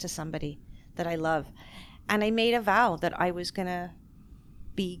do that to somebody that I love. And I made a vow that I was going to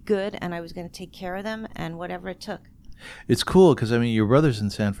be good and I was going to take care of them and whatever it took. It's cool because, I mean, your brother's in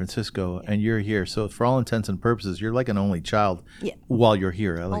San Francisco and you're here. So for all intents and purposes, you're like an only child while you're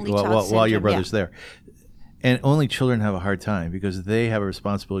here, while your brother's there. And only children have a hard time because they have a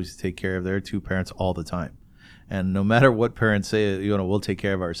responsibility to take care of their two parents all the time. And no matter what parents say, we'll take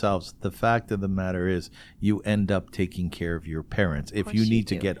care of ourselves. The fact of the matter is you end up taking care of your parents. If you need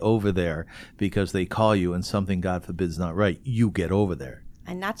to get over there because they call you and something, God forbid, is not right, you get over there.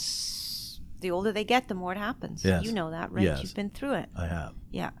 And that's, the older they get, the more it happens. Yes. You know that, right? Yes. You've been through it. I have.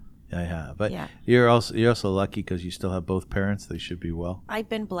 Yeah. I have. But you're also lucky because you still have both parents. They should be well. I've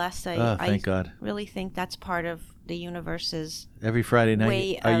been blessed. Thank God. Really think that's part of the universe's Every Friday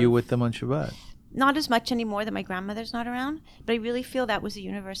night, are you with them on Shabbat? Not as much anymore that my grandmother's not around, but I really feel that was the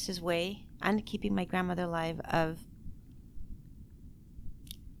universe's way, and keeping my grandmother alive, of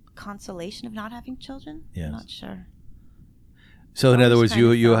consolation of not having children. Yes. I'm not sure. So in other words,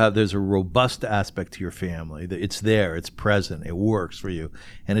 there's a robust aspect to your family. It's there, it's present, it works for you.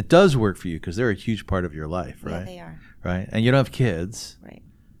 And it does work for you because they're a huge part of your life, right? Yeah, they are. Right? And you don't have kids. Right.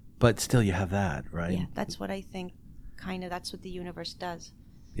 But still you have that, right? Yeah, that's what I think, that's what the universe does.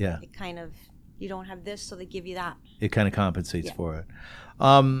 Yeah. It kind of, you don't have this, so they give you that. It kind of compensates for it.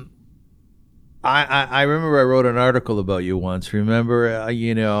 I remember I wrote an article about you once. Remember, and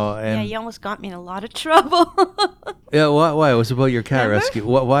you almost got me in a lot of trouble. Yeah, why? It was about your cat rescue.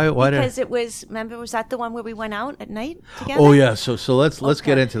 Why? Because it was. Remember, was that the one where we went out at night together? Oh yeah. So let's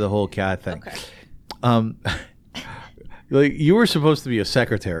get into the whole cat thing. Okay. Like you were supposed to be a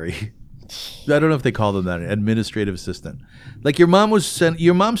secretary. I don't know if they call them that, an administrative assistant. Like your mom sent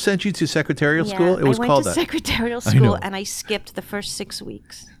you to secretarial school. It was I went called to that. secretarial school, and I skipped the first 6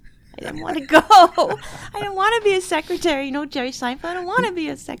 weeks. I didn't want to go. I didn't want to be a secretary. You know, Jerry Seinfeld. I don't want to be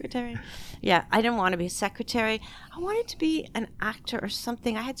a secretary. Yeah, I didn't want to be a secretary. I wanted to be an actor or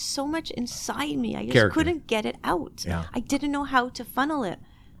something. I had so much inside me. I just couldn't get it out. Yeah. I didn't know how to funnel it.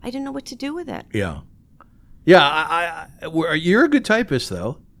 I didn't know what to do with it. Yeah. Yeah, you're a good typist,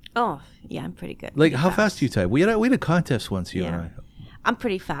 though. Oh, yeah, I'm pretty good. Like, how fast do you type? We had a contest once, you and I. I'm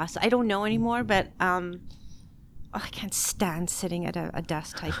pretty fast. I don't know anymore, but I can't stand sitting at a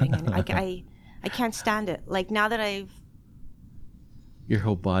desk typing. And I can't stand it. Like, now that your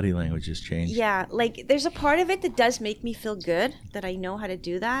whole body language has changed. Yeah, like, there's a part of it that does make me feel good, that I know how to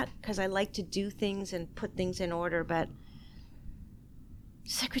do that, because I like to do things and put things in order, but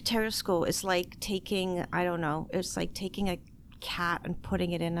secretarial school is like taking, it's like taking a cat and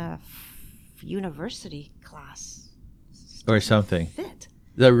putting it in a university class. Or something. Fit.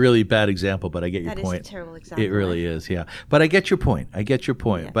 That's a really bad example, but I get your point. That is a terrible example. It really is, yeah. But I get your point.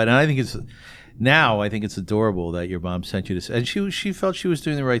 Yeah. But I think it's adorable that your mom sent you to, and she felt she was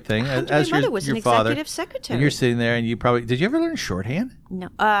doing the right thing. As my mother was your an father, executive secretary. and you're sitting there, and did you ever learn shorthand?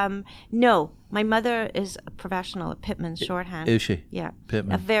 No. No. My mother is a professional at Pittman shorthand. Is she? Yeah.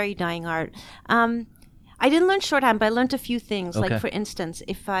 Pittman. A very dying art. I didn't learn shorthand, but I learned a few things. Okay. Like, for instance,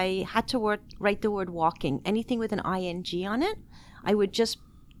 if I had to write the word walking, anything with an ing on it, I would just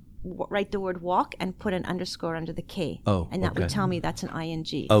write the word walk and put an underscore under the K. Oh, and that would tell me that's an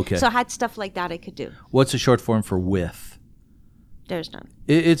ing. Okay. So I had stuff like that I could do. What's the short form for with? There's none.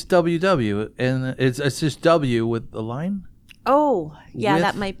 It's WW, and it's just W with a line. Oh, yeah, With?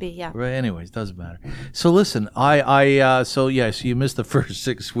 that might be, yeah. Right. Anyways, doesn't matter. So listen, so you missed the first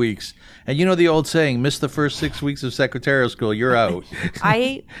 6 weeks, and you know the old saying, miss the first 6 weeks of secretarial school, you're out.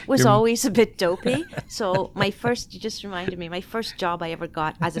 I was always a bit dopey, so you just reminded me, my first job I ever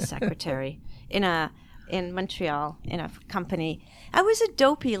got as a secretary in Montreal in a company. I was a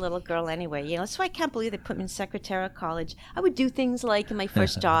dopey little girl anyway, that's why I can't believe they put me in secretarial college. I would do things like in my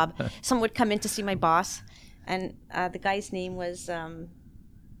first job, someone would come in to see my boss. And the guy's name was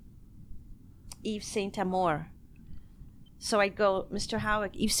Yves Saint Amour. So I'd go, Mr.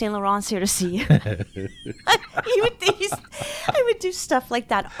 Howard, Yves Saint Laurent's here to see you. I would do stuff like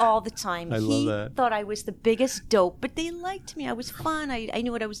that all the time. I love that. He thought I was the biggest dope, but they liked me. I was fun. I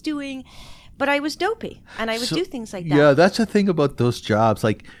knew what I was doing, but I was dopey, and I would do things like that. Yeah, that's the thing about those jobs.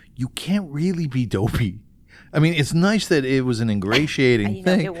 Like, you can't really be dopey. I mean, it's nice that it was an ingratiating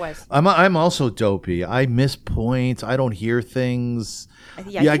thing. It was. I'm also dopey. I miss points. I don't hear things.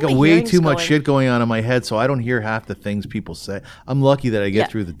 Yeah, I got way too much shit going on in my head, so I don't hear half the things people say. I'm lucky that I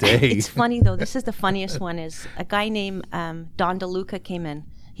get through the day. It's funny, though. This is the funniest one is a guy named Don DeLuca came in.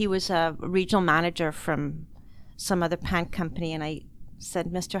 He was a regional manager from some other pant company, and I said,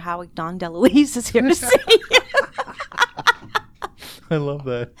 Mr. Howard, Don DeLuise is here to see you. I love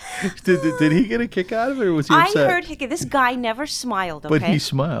that. Did he get a kick out of it, or was he upset? I heard this guy never smiled, okay? But he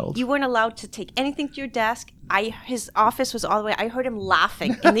smiled. You weren't allowed to take anything to your desk. His office was all the way. I heard him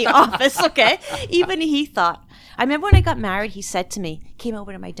laughing in the office, okay? Even he thought. I remember when I got married, he said to me, came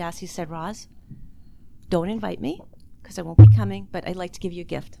over to my desk, he said, Roz, don't invite me because I won't be coming, but I'd like to give you a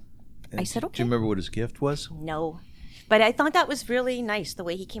gift. I said, okay. Do you remember what his gift was? No. But I thought that was really nice, the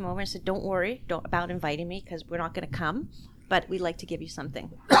way he came over and said, don't worry about inviting me because we're not going to come. But we'd like to give you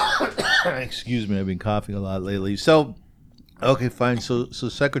something. Excuse me, I've been coughing a lot lately. So, okay, fine. So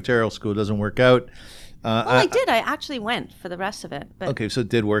secretarial school doesn't work out. I did. I actually went for the rest of it. But okay, so it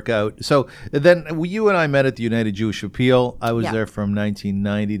did work out. So then you and I met at the United Jewish Appeal. I was there from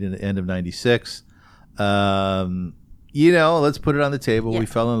 1990 to the end of 96. Let's put it on the table. We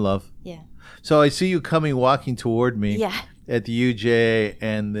fell in love. Yeah. So I see you walking toward me at the UJ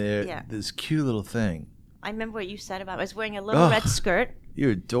and this cute little thing. I remember what you said about it. I was wearing a little red skirt.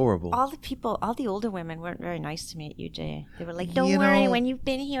 You're adorable. All the older women weren't very nice to me at UJ. They were like, don't worry, when you've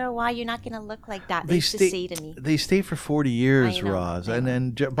been here a while, you're not going to look like that. They used to say to me. They stay for 40 years, Roz. And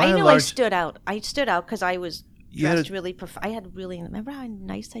then by and large, I stood out. I stood out because I was dressed really remember how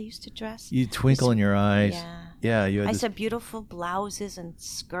nice I used to dress? You twinkle in your eyes. Yeah. You had I said beautiful blouses and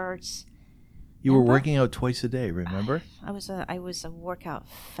skirts. You were working out twice a day, remember? I was a workout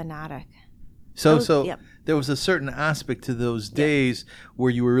fanatic. So there was a certain aspect to those days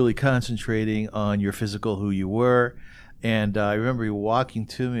where you were really concentrating on your physical, who you were. And I remember you walking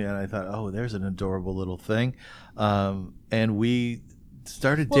to me, and I thought, oh, there's an adorable little thing. And we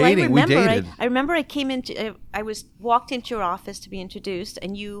started dating. We dated. I remember I walked into your office to be introduced,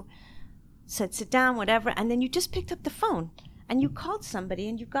 and you said, sit down, whatever. And then you just picked up the phone. And you called somebody,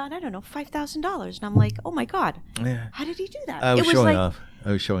 and you got, I don't know, $5,000. And I'm like, oh, my God. Yeah. How did he do that? I was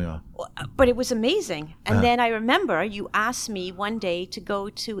showing off. But it was amazing. And then I remember you asked me one day to go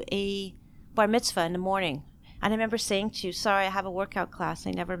to a bar mitzvah in the morning. And I remember saying to you, sorry, I have a workout class.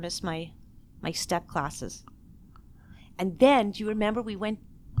 I never miss my step classes. And then, do you remember we went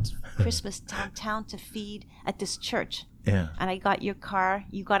Christmas downtown to feed at this church? Yeah. And I got your car.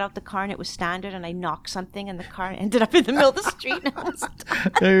 You got out the car and it was standard, and I knocked something and the car ended up in the middle of the street. And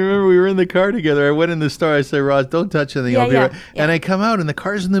I remember we were in the car together. I went in the store. I said, Roz, don't touch anything. I'll be right. And I come out and the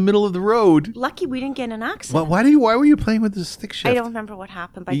car's in the middle of the road. Lucky we didn't get in an accident. Well, why were you playing with the stick shift? I don't remember what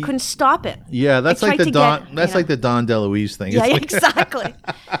happened, but I couldn't stop it. Yeah, that's like the Don DeLuise thing. Yeah, exactly.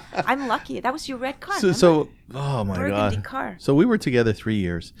 I'm lucky. That was your red car. So oh my Burgundy God. car. So we were together 3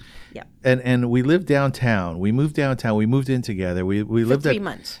 years. Yeah. And we lived downtown. We moved downtown. We moved in together. We lived 3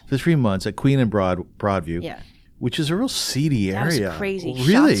 months. For 3 months at Queen and Broadview. Yeah. Which is a real seedy area. That was crazy.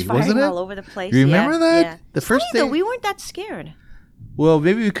 Really, Shots firing wasn't it? all over the place. You remember that? Yeah. The first day. Though, we weren't that scared. Well,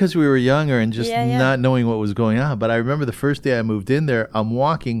 maybe because we were younger and just not knowing what was going on. But I remember the first day I moved in there, I'm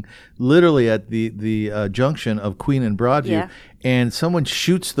walking literally at the junction of Queen and Broadview, and someone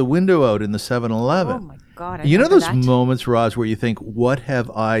shoots the window out in the 7-Eleven. Oh, my God. You know those moments, Roz, where you think, what have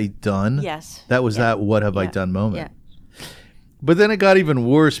I done? Yes. That was that what have I done moment. Yeah. But then it got even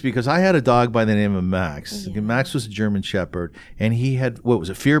worse because I had a dog by the name of Max. Yeah. Max was a German Shepherd, and he had, what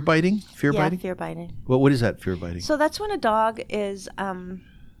was it, fear biting? Fear biting? Yeah, fear biting. What is that, fear biting? So that's when a dog is,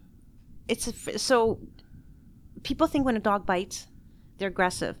 so people think when a dog bites, they're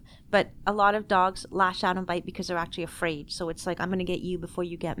aggressive. But a lot of dogs lash out and bite because they're actually afraid. So it's like, I'm going to get you before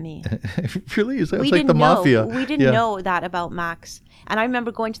you get me. Really? It's like the mafia. We didn't know that about Max. And I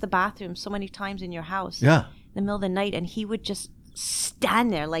remember going to the bathroom so many times in your house. Yeah. In the middle of the night, and he would just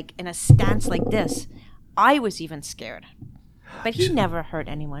stand there like in a stance like this. I was even scared. But he never hurt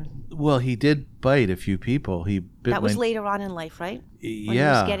anyone. Well, he did bite a few people. He bit That was later on in life, right? When he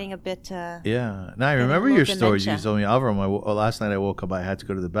was getting a bit... yeah. Now, I remember your stories. You told me, Alvaro, last night I woke up, I had to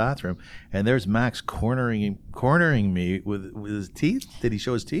go to the bathroom, and there's Max cornering me with his teeth. Did he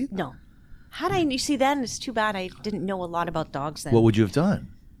show his teeth? No. You see, then it's too bad I didn't know a lot about dogs then. What would you have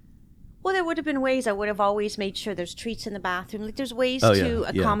done? Well, there would have been ways. I would have always made sure there's treats in the bathroom. Like there's ways Oh, to yeah,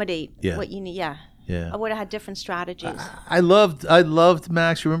 accommodate yeah. what you need. Yeah. Yeah. I would have had different strategies. I loved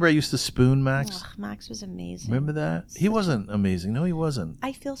Max. Remember I used to spoon Max? Max was amazing. Remember that? He wasn't amazing. No, he wasn't.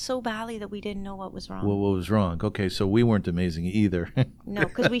 I feel so badly that we didn't know what was wrong. Well, what was wrong? Okay, so we weren't amazing either. No,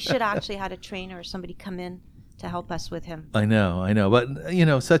 because we should actually had a trainer or somebody come in to help us with him. I know.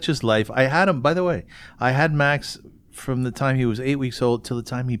 But, such is life. I had him, by the way, I had Max from the time he was 8 weeks old till the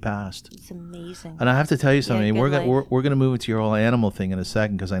time he passed. It's amazing. And I have to tell you something. Yeah, we're gonna move into your whole animal thing in a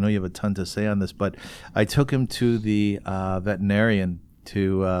second because I know you have a ton to say on this. But I took him to the veterinarian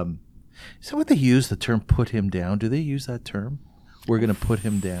to. Is that what they use? The term "put him down"? Do they use that term? We're gonna put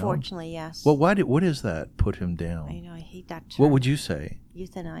him down. Fortunately, yes. Well, what is that? Put him down. I know. I hate that term. What would you say?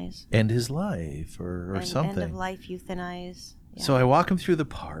 Euthanize. End his life or something. End of life, euthanize. Yeah. So I walk him through the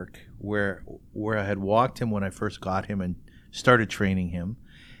park where I had walked him when I first got him and started training him.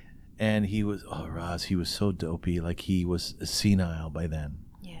 And he was, Roz, he was so dopey. Like he was senile by then.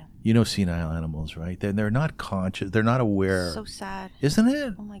 Yeah. You know senile animals, right? They're not conscious. They're not aware. So sad. Isn't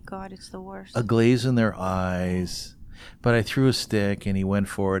it? Oh my God, it's the worst. A glaze in their eyes. But I threw a stick and he went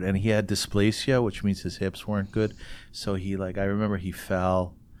for it. And he had dysplasia, which means his hips weren't good. So I remember he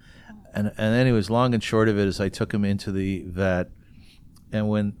fell. And anyways, long and short of it is I took him into the vet. And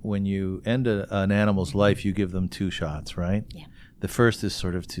when you end an animal's life, you give them 2 shots, right? Yeah. The first is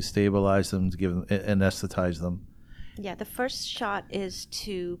sort of to stabilize them, to give them, anesthetize them. Yeah, the first shot is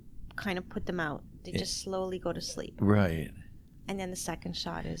to kind of put them out. They just slowly go to sleep. Right. And then the second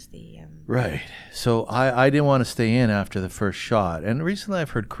shot is the... Right. So I didn't want to stay in after the first shot. And recently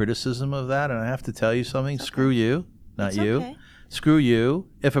I've heard criticism of that, and I have to tell you something. Okay. Screw you, not it's you. Okay. Screw you.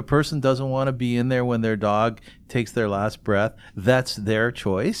 If a person doesn't want to be in there when their dog takes their last breath, that's their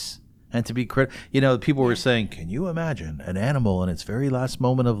choice. And to be people were saying, can you imagine an animal in its very last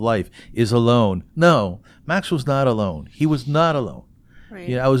moment of life is alone? No, Max was not alone. He was not alone.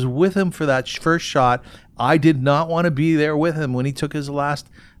 Right. I was with him for that first shot. I did not want to be there with him when he took his last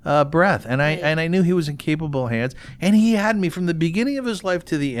breath. And I knew he was in capable hands. And he had me from the beginning of his life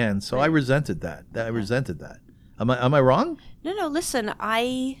to the end. So I resented that. Am I wrong? No, listen,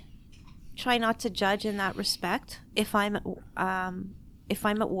 I try not to judge in that respect. If I'm at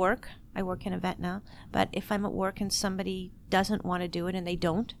work, I work in a vet now, but if I'm at work and somebody doesn't want to do it and they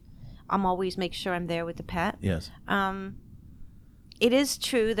don't, I'm always make sure I'm there with the pet. Yes. It is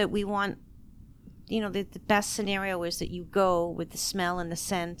true that we want, the best scenario is that you go with the smell and the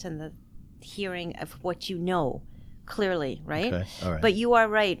scent and the hearing of what you know clearly, right? Okay. All right. But you are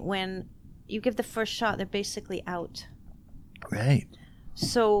right. When you give the first shot, they're basically out. Right.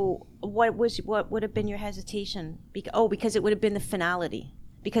 So what would have been your hesitation? Because it would have been the finality.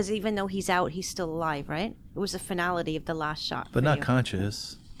 Because even though he's out, he's still alive, right? It was the finality of the last shot. But not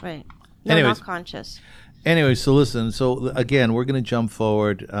conscious. Right. No, Anyways, not conscious. Anyway, so listen. So again, we're going to jump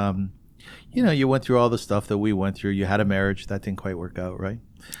forward. You went through all the stuff that we went through. You had a marriage. That didn't quite work out, right?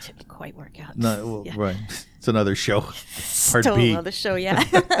 Didn't quite work out. No, well, Yeah. Right. It's another show. Part Still B. another show, yeah.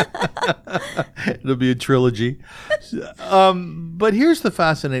 It'll be a trilogy. But here's the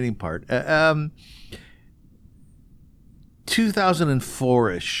fascinating part.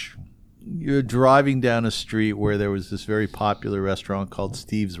 2004-ish, you're driving down a street where there was this very popular restaurant called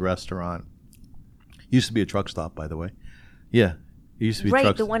Steve's Restaurant. Used to be a truck stop, by the way. Yeah. It used to be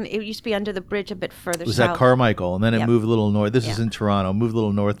Right, the one, it used to be under the bridge a bit further It was south. at Carmichael, and then it Yep. moved a little north. This is Yeah. in Toronto. Moved a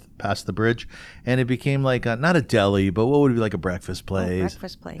little north past the bridge, and it became like not a deli, but what would it be, like a breakfast place?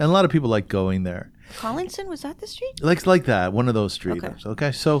 Breakfast place. And a lot of people like going there. Collinson, was that the street? Like that, one of those streets.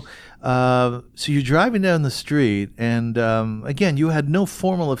 Okay. So you're driving down the street, and again, you had no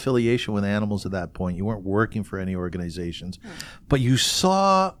formal affiliation with animals at that point. You weren't working for any organizations, but you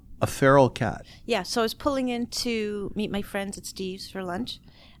saw a feral cat. Yeah, so I was pulling in to meet my friends at Steve's for lunch.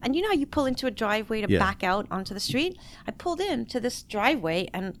 And you know how you pull into a driveway to back out onto the street? I pulled into this driveway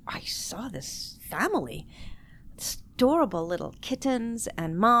and I saw this family. It's adorable little kittens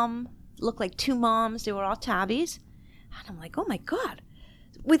and mom. Looked like 2 moms. They were all tabbies. And I'm like, oh my God.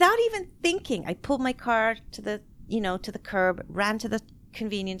 Without even thinking, I pulled my car to the curb, ran to the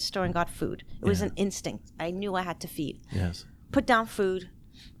convenience store and got food. It was an instinct. I knew I had to feed. Yes. Put down food,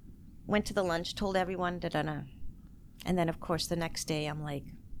 went to the lunch, told everyone, da-da-da. And then, of course, the next day I'm like,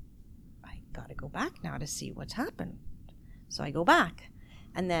 I got to go back now to see what's happened. So I go back.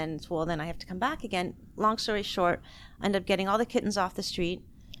 And then I have to come back again. Long story short, I ended up getting all the kittens off the street.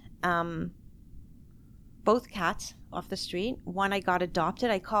 Both cats off the street. One I got adopted.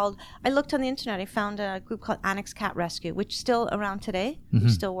 I looked on the internet. I found a group called Annex Cat Rescue, which is still around today. We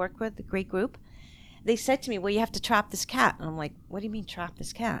still work with, a great group. They said to me, well, you have to trap this cat. And I'm like, what do you mean trap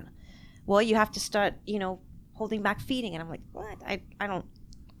this cat? well, you have to start, holding back feeding. And I'm like, what? I don't.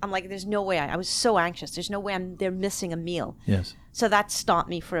 I'm like, there's no way. I was so anxious. There's no way they're missing a meal. Yes. So that stopped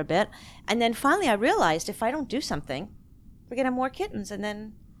me for a bit. And then finally I realized if I don't do something, we're going to have more kittens. And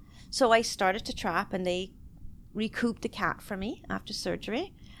then, so I started to trap, and they recouped the cat for me after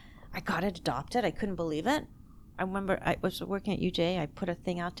surgery. I got it adopted. I couldn't believe it. I remember I was working at UJ. I put a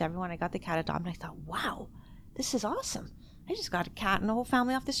thing out to everyone. I got the cat adopted. I thought, wow, this is awesome. I just got a cat and a whole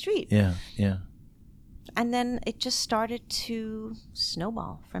family off the street. Yeah, yeah. And then it just started to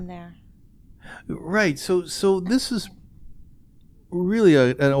snowball from there. Right. So this is really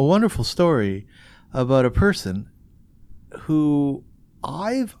a wonderful story about a person who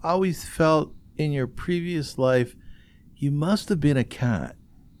I've always felt in your previous life, you must have been a cat.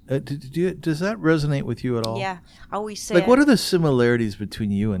 Does that resonate with you at all? Yeah. I always say, what are the similarities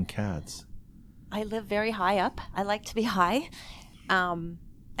between you and cats? I live very high up. I like to be high.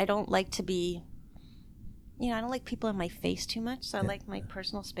 I don't like to be, I don't like people in my face too much, so I like my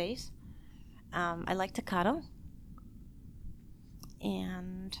personal space. I like to cuddle.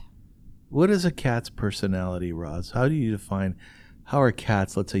 And what is a cat's personality, Roz? How do you define, how are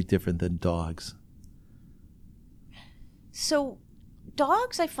cats, let's say, different than dogs? So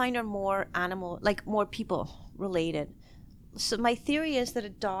dogs I find are more animal, like more people related. So my theory is that a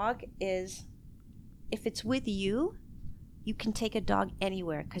dog is, if it's with you, you can take a dog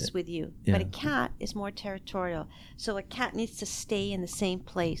anywhere because it's with you. Yeah. But a cat is more territorial. So a cat needs to stay in the same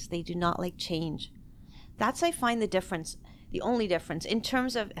place. They do not like change. That's, I find, the difference, the only difference in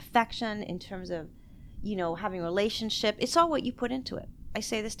terms of affection, in terms of, having a relationship. It's all what you put into it. I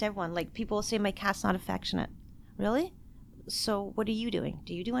say this to everyone. Like, people will say, my cat's not affectionate. Really? So what are you doing?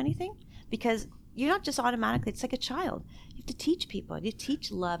 Do you do anything? Because you're not just automatically, it's like a child. You have to teach people. You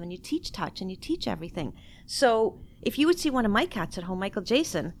teach love, and you teach touch, and you teach everything. So if you would see one of my cats at home, Michael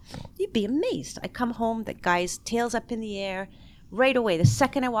Jason, you'd be amazed. I come home, the guy's tail's up in the air. Right away, the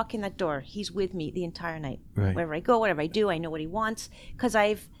second I walk in that door, he's with me the entire night. Right. Wherever I go, whatever I do, I know what he wants. Because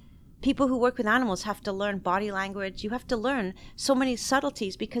people who work with animals have to learn body language. You have to learn so many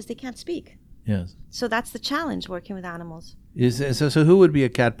subtleties because they can't speak. Yes. So that's the challenge working with animals. So who would be a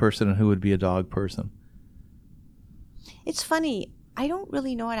cat person and who would be a dog person? It's funny. I don't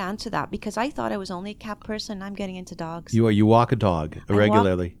really know how to answer that because I thought I was only a cat person, and I'm getting into dogs. You walk a dog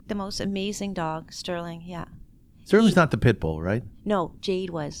regularly. I walk the most amazing dog, Sterling, yeah. Sterling's not the pit bull, right? No, Jade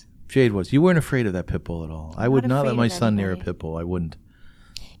was. Jade was. You weren't afraid of that pit bull at all. I would not let my son near a anybody. pit bull. I wouldn't.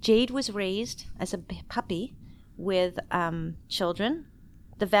 Jade was raised as a puppy with children.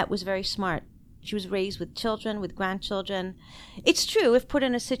 The vet was very smart. She was raised with children, with grandchildren. It's true, if put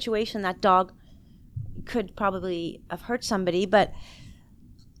in a situation, that dog could probably have hurt somebody, but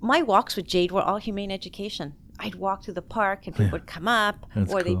my walks with Jade were all humane education. I'd walk through the park and people would come up,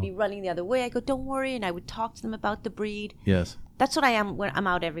 That's or cool. they'd be running the other way. I go, don't worry, and I would talk to them about the breed. Yes. That's what I am when I'm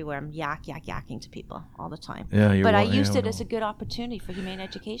out everywhere. I'm yakking to people all the time. Yeah, but I used it as a good opportunity for humane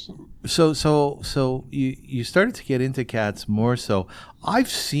education. So you started to get into cats more so. I've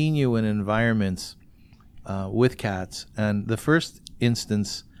seen you in environments with cats, and the first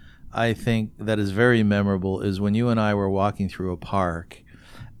instance I think that is very memorable is when you and I were walking through a park,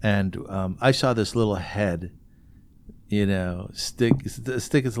 and I saw this little head, stick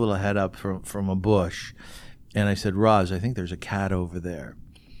its little head up from a bush. And I said, Roz, I think there's a cat over there.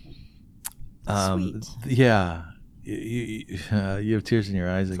 Sweet. Yeah. You have tears in your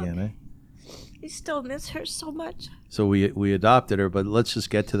eyes again, eh? I still miss her so much. So we adopted her, but let's just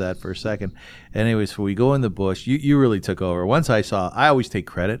get to that for a second. Anyways, so we go in the bush. You really took over. Once I always take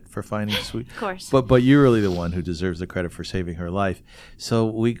credit for finding Sweet. Of course. But you're really the one who deserves the credit for saving her life. So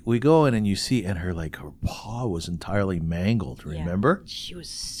we go in and you see, and her paw was entirely mangled, remember? Yeah.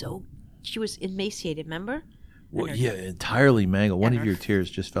 She was emaciated, remember? Well, yeah, entirely mangled. One of your tears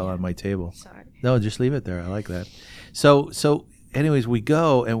just fell on my table. Sorry. No, just leave it there. I like that. So anyways, we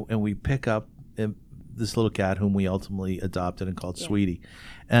go and we pick up this little cat whom we ultimately adopted and called Sweetie.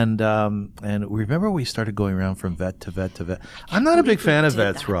 And remember we started going around from vet to vet to vet. I'm not a big fan of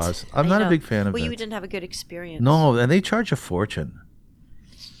vets, Roz. I'm not a big fan of vets. Well, you didn't have a good experience. No, and they charge a fortune.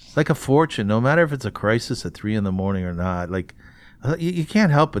 Like a fortune, no matter if it's a crisis at 3 a.m. or not. Like, you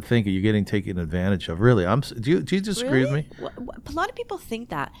can't help but think you're getting taken advantage of. Really, do you disagree with me? Well, a lot of people think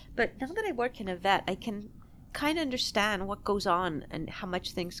that, but now that I work in a vet, I can kind of understand what goes on and how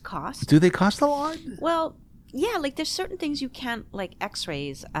much things cost. Do they cost a lot? Well, yeah, like there's certain things you can't, like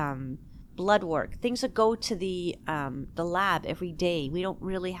X-rays, blood work, things that go to the lab every day. We don't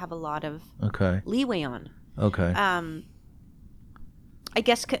really have a lot of leeway on. Okay. I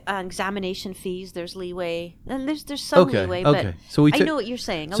guess examination fees, there's leeway. And there's some leeway, but so I know what you're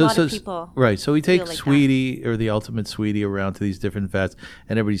saying. A lot of people... Right, so we take like Sweetie, or the ultimate Sweetie, around to these different vets,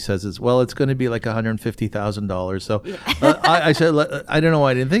 and everybody says, it's going to be like $150,000. So I said, I don't know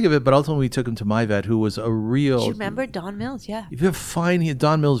why I didn't think of it, but ultimately we took him to my vet, who was a real... Do you remember Don Mills? Yeah. If you have fine,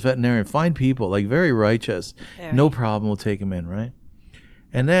 Don Mills veterinarian, fine people, like very righteous. No problem, we'll take him in, right?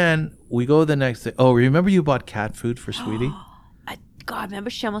 And then we go the next day. Oh, remember you bought cat food for Sweetie? God, remember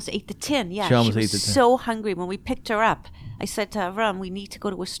she almost ate the tin. Yeah, she almost ate the tin. So hungry. When we picked her up, I said to Avram, we need to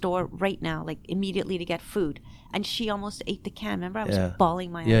go to a store right now, like immediately, to get food. And she almost ate the can. Remember, I was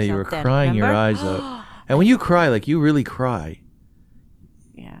bawling my eyes out. Yeah, you were crying your eyes out. And when you cry, like you really cry.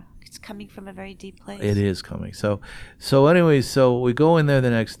 Yeah, it's coming from a very deep place. It is coming. So anyways, so we go in there the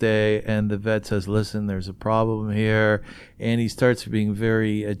next day, and the vet says, listen, there's a problem here. And he starts being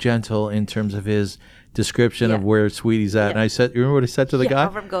very gentle in terms of his description of where Sweetie's at. And I said, you remember what I said to the guy?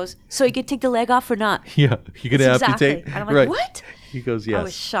 Avram goes, so you could take the leg off or not? Yeah, you could amputate. Exactly. And I'm like, what? He goes, yes. I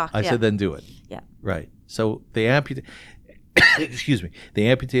was shocked. I said, then do it. Yeah. Right. So they excuse me, they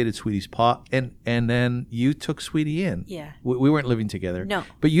amputated Sweetie's paw, and then you took Sweetie in. Yeah. We weren't living together. No.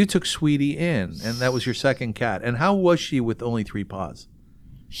 But you took Sweetie in, and that was your second cat. And how was she with only 3 paws?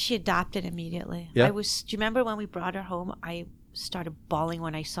 She adopted immediately. Yeah. Do you remember when we brought her home? I started bawling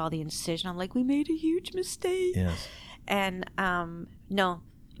when I saw the incision. I'm like, we made a huge mistake. Yes. And no,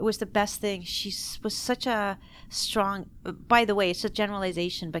 it was the best thing. She was such a strong, by the way, it's a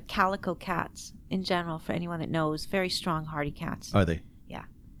generalization, but calico cats in general, for anyone that knows, very strong, hardy cats. Are they? Yeah.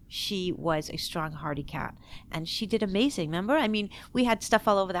 She was a strong, hardy cat. And she did amazing, remember? I mean, we had stuff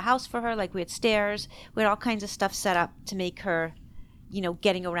all over the house for her. Like we had stairs. We had all kinds of stuff set up to make her,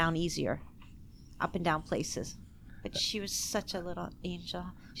 getting around easier, up and down places. But she was such a little angel.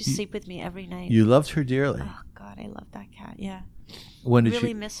 She'd sleep with me every night. You loved her dearly. Oh, God, I love that cat, yeah. When did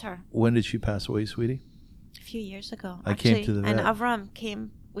really miss her. When did she pass away, Sweetie? A few years ago. I came to the vet. And Avram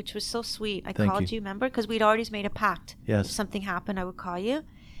came, which was so sweet. I Thank called you, remember? Because we'd already made a pact. Yes. If something happened, I would call you.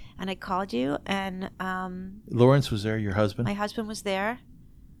 And I called you, and... Lawrence was there, your husband? My husband was there,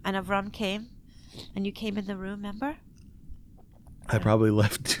 and Avram came, and you came in the room, remember? I probably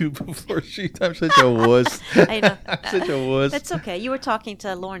left too before she... I'm such a wuss. I know. I'm such a wuss. That's okay. You were talking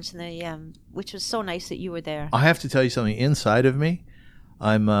to Lawrence in the... which was so nice that you were there. I have to tell you something. Inside of me,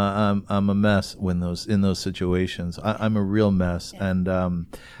 I'm a mess in those situations. I'm a real mess, and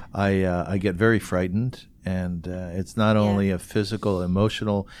I get very frightened. And it's not only a physical,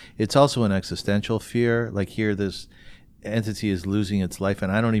 emotional, it's also an existential fear. Like here, this entity is losing its life,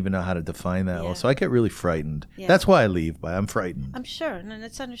 and I don't even know how to define that. So I get really frightened. That's why I leave. I'm frightened. I'm sure, and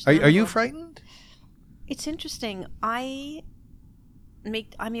it's understandable. Are you frightened? It's interesting. I'm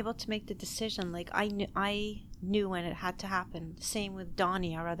able to make the decision. Like I knew when it had to happen. Same with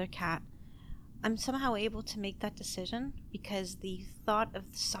Donnie, our other cat. I'm somehow able to make that decision because the thought of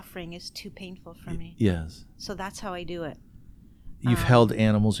suffering is too painful for me. Yes. So that's how I do it. You've held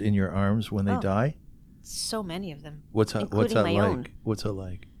animals in your arms when they die? So many of them. What's that like? Own. What's it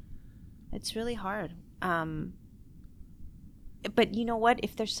like? It's really hard. But you know what?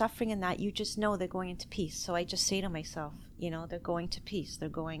 If they're suffering in that, you just know they're going into peace. So I just say to myself, they're going to peace. They're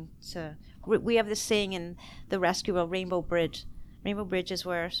going to... We have this saying in the rescue of Rainbow Bridge. Rainbow Bridge is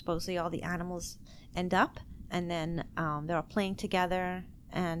where supposedly all the animals end up. And then they're all playing together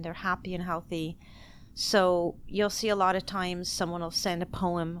and they're happy and healthy. So you'll see a lot of times someone will send a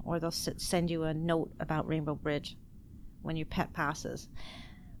poem or they'll send you a note about Rainbow Bridge when your pet passes.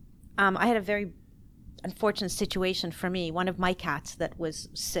 I had a very unfortunate situation for me. One of my cats that was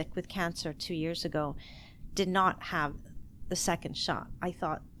sick with cancer 2 years ago did not have the second shot. I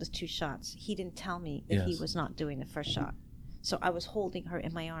thought the 2 shots. He didn't tell me that he was not doing the first shot. So I was holding her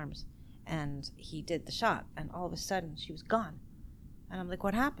in my arms and he did the shot and all of a sudden she was gone. And I'm like,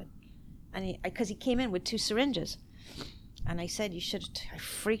 what happened? And because he came in with 2 syringes. And I said, I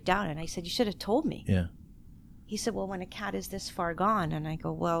freaked out and I said, you should have told me. Yeah. He said, well, when a cat is this far gone. And I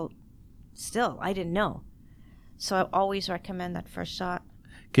go, well, still, I didn't know. So I always recommend that first shot.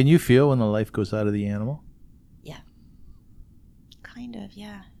 Can you feel when the life goes out of the animal? Yeah. Kind of,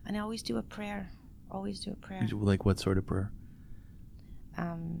 yeah. And I always do a prayer. Always do a prayer. Like what sort of prayer?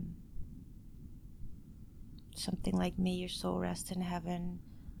 Something like, may your soul rest in heaven,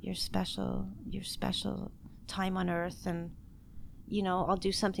 your special time on earth. And, I'll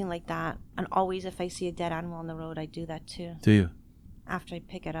do something like that. And always if I see a dead animal on the road, I do that too. Do you? After I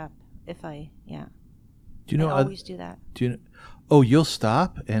pick it up. Do you know? I always do that. Do you know? Oh, you'll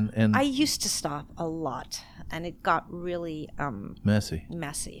stop and. I used to stop a lot, and it got really messy.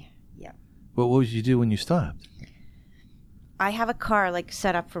 Messy, yeah. But what would you do when you stopped? I have a car like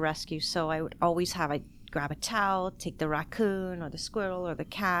set up for rescue, so I would always I'd grab a towel, take the raccoon or the squirrel or the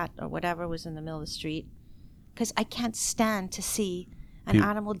cat or whatever was in the middle of the street, because I can't stand to see an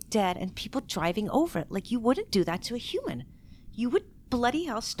animal dead and people driving over it. Like, you wouldn't do that to a human. You would bloody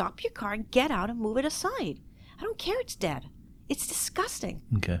hell stop your car and get out and move it aside. I don't care it's dead. It's disgusting.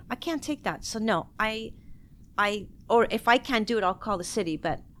 Okay. I can't take that. So no, or if I can't do it, I'll call the city,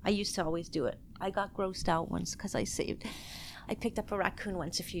 but I used to always do it. I got grossed out once because I picked up a raccoon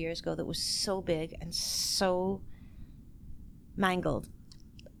once a few years ago that was so big and so mangled.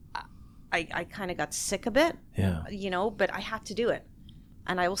 I kind of got sick a bit, but I had to do it,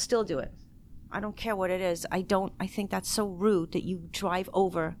 and I will still do it. I don't care what it is. I think that's so rude that you drive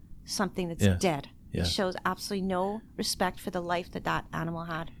over something that's dead. Yeah. It shows absolutely no respect for the life that animal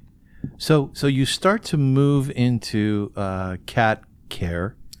had. So you start to move into cat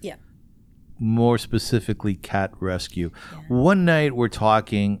care. Yeah. More specifically, cat rescue. Yeah. One night we're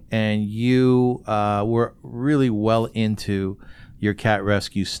talking, and you were really well into your cat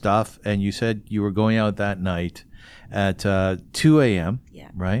rescue stuff, and you said you were going out that night at 2 a.m.,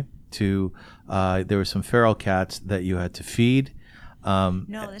 right? There were some feral cats that you had to feed.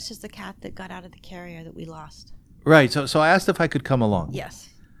 No, this is the cat that got out of the carrier that we lost. Right. So I asked if I could come along. Yes.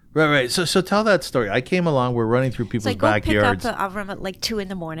 Right. So tell that story. I came along. We're running through people's backyards. So I go pick up Avram at like 2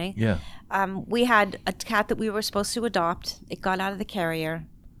 a.m. Yeah. We had a cat that we were supposed to adopt. It got out of the carrier.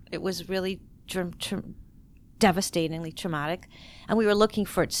 It was really devastatingly traumatic, and we were looking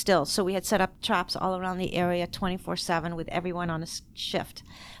for it still. So we had set up traps all around the area 24/7 with everyone on a shift.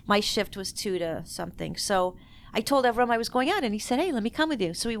 My shift was 2 to something. So I told Avram I was going out, and he said, "Hey, let me come with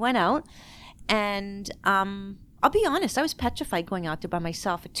you." So we went out, and I'll be honest, I was petrified going out there by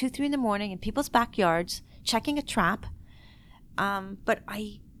myself at 2, 3 in the morning in people's backyards, checking a trap. But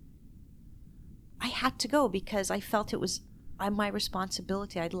I had to go because I felt it was my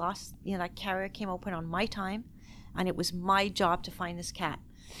responsibility. I'd lost, that carrier came open on my time, and it was my job to find this cat.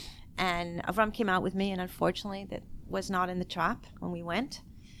 And Avram came out with me, and unfortunately that was not in the trap when we went.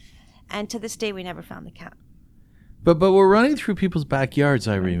 And to this day, we never found the cat. But we're running through people's backyards,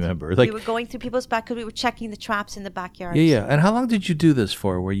 I remember. We were going through people's back because we were checking the traps in the backyards. Yeah. And how long did you do this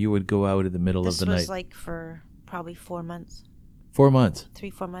for, where you would go out in the middle of the night? This was like for probably 4 months. 4 months?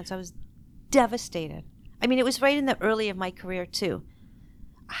 3-4 months. I was devastated. I mean, it was right in the early of my career, too.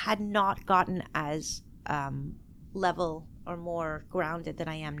 I had not gotten as level or more grounded than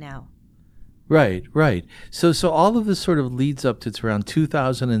I am now. Right. So all of this sort of leads up to, it's around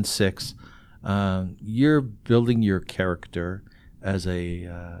 2006. You're building your character as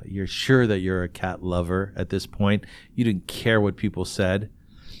you're sure that you're a cat lover at this point. You didn't care what people said,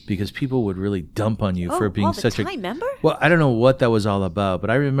 because people would really dump on you for being such a... remember? Well, I don't know what that was all about, but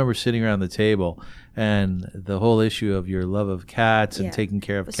I remember sitting around the table and the whole issue of your love of cats and taking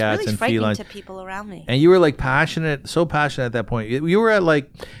care of cats really and felines. It was really frightening to people around me. And you were like so passionate at that point. You were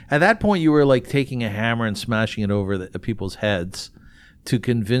at that point you were like taking a hammer and smashing it over people's heads to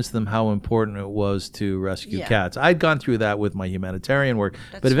convince them how important it was to rescue cats. I'd gone through that with my humanitarian work,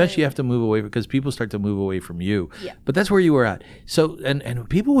 but eventually you have to move away because people start to move away from you. Yeah. But that's where you were at. So, and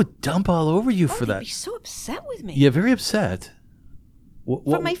people would dump all over you for that. They'd be so upset with me. Yeah, very upset.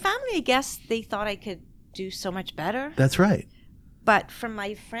 From my family, I guess they thought I could do so much better. That's right. But from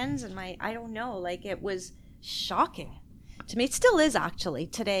my friends and I don't know, it was shocking. To me, it still is actually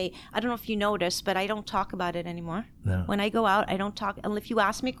today. I don't know if you noticed, but I don't talk about it anymore. No. When I go out, I don't talk. And if you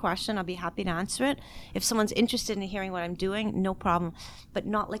ask me a question, I'll be happy to answer it. If someone's interested in hearing what I'm doing, no problem. But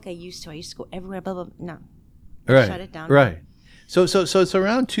not like I used to. I used to go everywhere, blah, blah, blah. No. Right. Shut it down. Right. So it's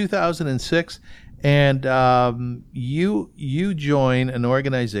around 2006, and you join an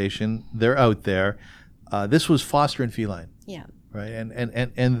organization. They're out there. This was Foster and Feline. Yeah. Right.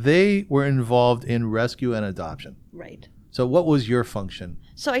 And they were involved in rescue and adoption. Right. So what was your function?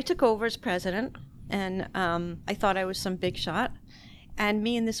 So I took over as president, and I thought I was some big shot. And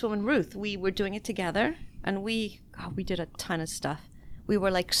me and this woman, Ruth, we were doing it together, and we did a ton of stuff. We were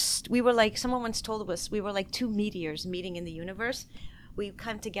like, someone once told us, we were like 2 meteors meeting in the universe. We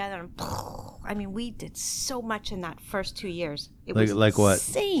come together, and we did so much in that first 2 years. It was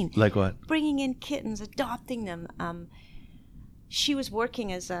insane. Like what? Bringing in kittens, adopting them. Ruth was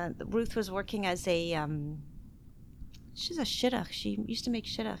working as a... she's a shidduch. She used to make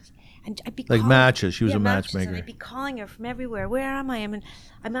shidduchs. And I'd be calling, matches. She was a matchmaker. And I'd be calling her from everywhere. Where am I?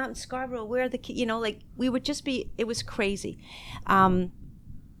 I'm out in Scarborough. Where are the kids? We would just be, it was crazy.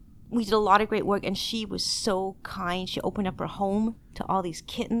 We did a lot of great work, and she was so kind. She opened up her home to all these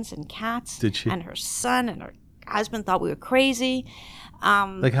kittens and cats. Did she? And her son and her husband thought we were crazy. How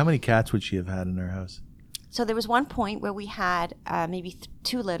many cats would she have had in her house? So there was one point where we had maybe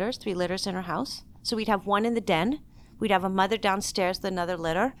 3 litters in our house. So we'd have one in the den. We'd have a mother downstairs with another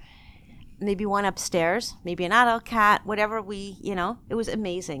litter. Maybe one upstairs, maybe an adult cat, whatever it was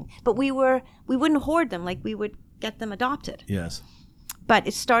amazing. But we wouldn't hoard them, like we would get them adopted. Yes. But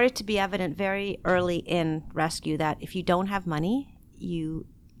it started to be evident very early in rescue that if you don't have money,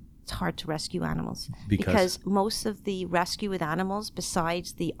 it's hard to rescue animals. Because most of the rescue with animals,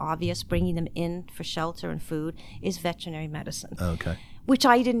 besides the obvious bringing them in for shelter and food, is veterinary medicine. Okay. Which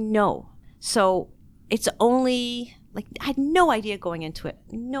I didn't know. So it's only, I had no idea going into it.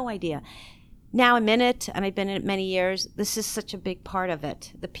 No idea. Now I'm in it, and I've been in it many years. This is such a big part of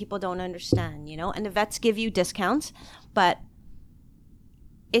it that people don't understand, and the vets give you discounts, but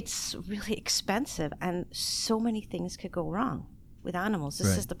it's really expensive, and so many things could go wrong with animals.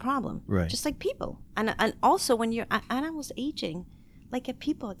 This is the problem. Right. Just like people. And also when your animal's aging, like at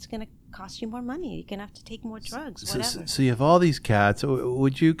people, it's going to cost you more money. You're going to have to take more drugs, whatever. So you have all these cats.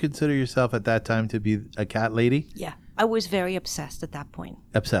 Would you consider yourself at that time to be a cat lady? Yeah. I was very obsessed at that point.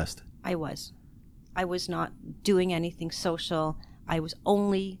 Obsessed? I was not doing anything social. I was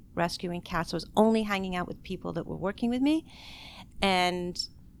only rescuing cats. I was only hanging out with people that were working with me. And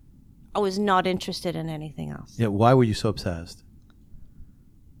I was not interested in anything else. Yeah. Why were you so obsessed?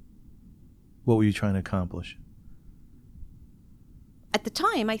 What were you trying to accomplish? At the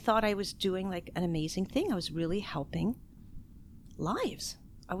time, I thought I was doing an amazing thing. I was really helping lives.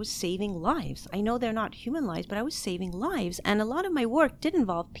 I was saving lives. I know they're not human lives, but I was saving lives. And a lot of my work did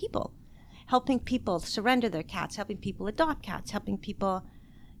involve people. Helping people surrender their cats, helping people adopt cats, helping people,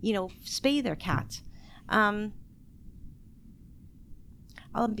 spay their cats. I'll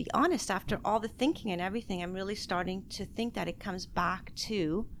be honest, after all the thinking and everything, I'm really starting to think that it comes back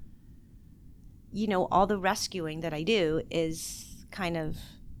to, all the rescuing that I do is kind of,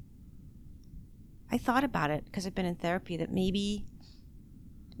 I thought about it because I've been in therapy that maybe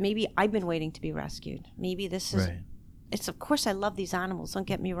I've been waiting to be rescued. Maybe this is, right. It's, of course, I love these animals, don't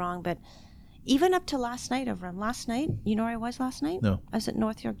get me wrong, but even up to last night, you know where I was last night? No. I was at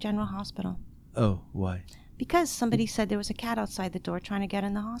North York General Hospital. Oh, why? Because somebody said there was a cat outside the door trying to get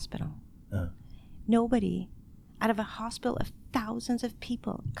in the hospital. Nobody, out of a hospital of thousands of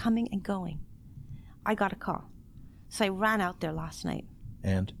people coming and going, I got a call. So I ran out there last night.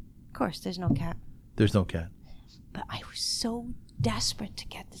 And? Of course, there's no cat. There's no cat. But I was so desperate to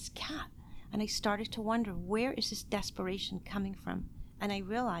get this cat. And I started to wonder, where is this desperation coming from? And I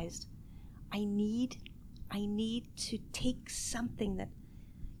realized I need to take something that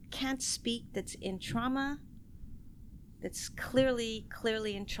can't speak, that's in trauma, that's clearly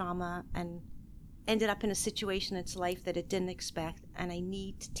in trauma, and ended up in a situation in its life that it didn't expect, and I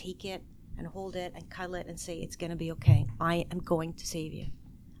need to take it and hold it and cuddle it and say, it's going to be okay. I am going to save you.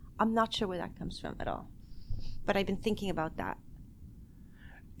 I'm not sure where that comes from at all, but I've been thinking about that.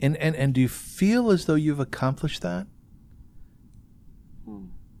 And do you feel as though you've accomplished that?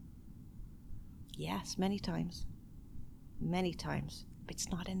 Yes, many times. Many times. But it's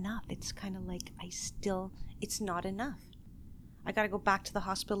not enough. It's kind of like it's not enough. I got to go back to the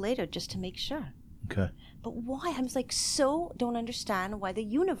hospital later just to make sure. Okay. But why? I'm don't understand why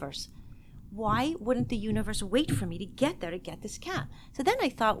why wouldn't the universe wait for me to get there to get this cat? So then I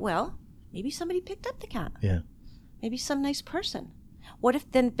thought, well, maybe somebody picked up the cat. Yeah. Maybe some nice person. But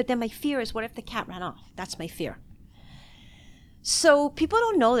then my fear is, what if the cat ran off? That's my fear. So people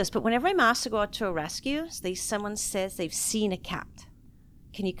don't know this, but whenever I'm asked to go out to a rescue, someone says they've seen a cat.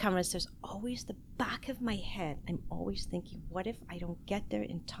 Can you come? And there's always the back of my head. I'm always thinking, what if I don't get there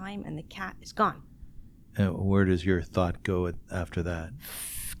in time and the cat is gone? And where does your thought go after that?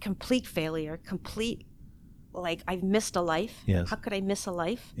 Complete failure. I've missed a life. Yes. How could I miss a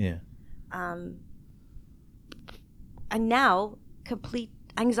life? Yeah. And now complete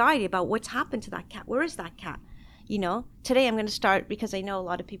anxiety about what's happened to that cat. Where is that cat? Today I'm going to start, because I know a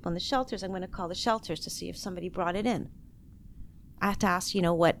lot of people in the shelters, I'm going to call the shelters to see if somebody brought it in. I have to ask,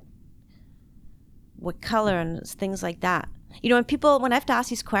 what color and things like that. When I have to ask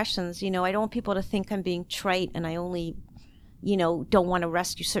these questions, I don't want people to think I'm being trite and I only, don't want to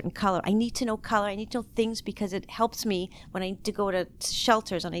rescue certain color. I need to know color. I need to know things, because it helps me when I need to go to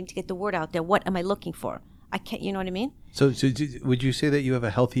shelters and I need to get the word out there. What am I looking for? I can't, you know what I mean? So would you say that you have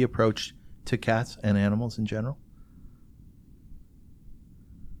a healthy approach to cats and animals in general?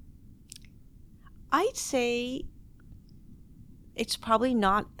 I'd say it's probably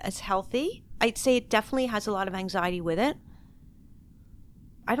not as healthy. I'd say it definitely has a lot of anxiety with it.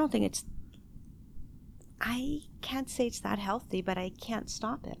 I can't say it's that healthy, but I can't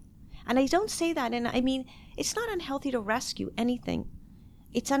stop it. And I don't say that, and I mean, it's not unhealthy to rescue anything.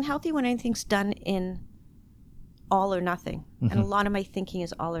 It's unhealthy when anything's done in all or nothing. And a lot of my thinking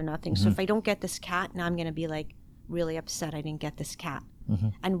is all or nothing. So if I don't get this cat, now I'm going to be like really upset I didn't get this cat.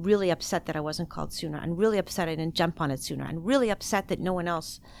 And really upset that I wasn't called sooner. And really upset I didn't jump on it sooner. And really upset that no one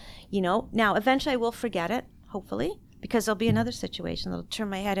else, you know. Now, eventually I will forget it, hopefully, because there'll be another situation that'll turn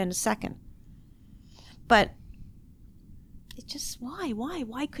my head in a second. But it just,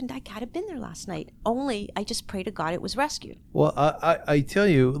 why couldn't that cat have been there last night? Only I just pray to God it was rescued. Well, I tell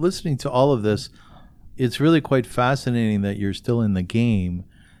you, listening to all of this, it's really quite fascinating that you're still in the game,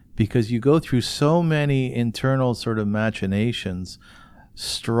 because you go through so many internal sort of machinations,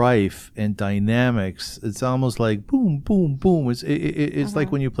 strife and dynamics. It's almost like boom, boom, boom. It's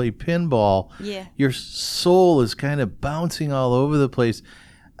like when you play pinball. Yeah. Your soul is kind of bouncing all over the place.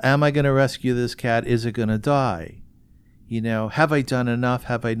 Am I going to rescue this cat? Is it going to die? You know, have I done enough?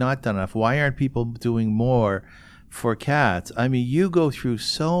 Have I not done enough? Why aren't people doing more for cats? I mean, you go through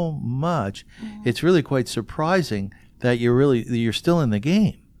so much. It's really quite surprising that you're still in the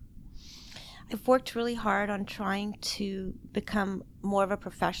game. I've worked really hard on trying to become more of a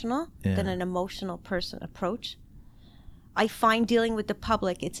professional than an emotional person approach. I find dealing with the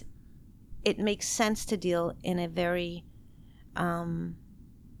public, it makes sense to deal in a very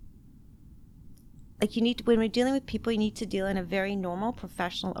when we're dealing with people, you need to deal in a very normal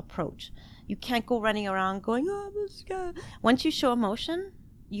professional approach. You can't go running around going, oh, this guy. Once you show emotion,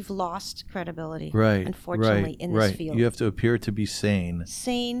 you've lost credibility. Right. Unfortunately, in this field. You have to appear to be sane.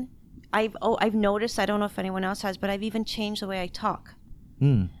 Sane. I've noticed, I don't know if anyone else has, but I've even changed the way I talk.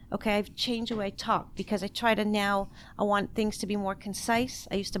 Okay, I've changed the way I talk because I try to now, I want things to be more concise.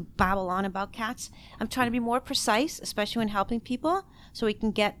 I used to babble on about cats. I'm trying to be more precise, especially when helping people, so we can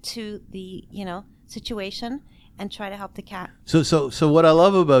get to the, situation and try to help the cat. So what I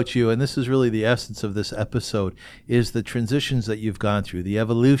love about you, and this is really the essence of this episode, is the transitions that you've gone through, the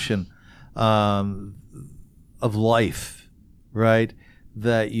evolution of life, right?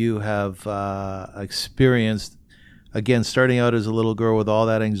 That you have experienced, again, starting out as a little girl with all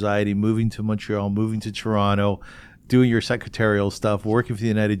that anxiety, moving to Montreal, moving to Toronto, doing your secretarial stuff, working for the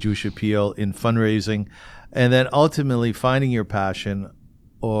United Jewish Appeal in fundraising, and then ultimately finding your passion,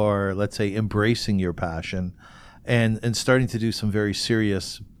 or let's say embracing your passion, and starting to do some very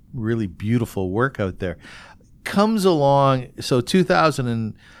serious, really beautiful work out there. Comes along, so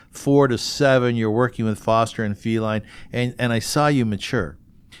 2004 to 7, you're working with foster and feline, and I saw you mature,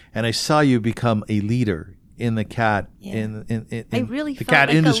 and I saw you become a leader in the cat in I really the felt cat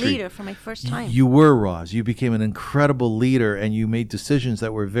like industry. a leader for my first time. You were, Roz. You became an incredible leader, and you made decisions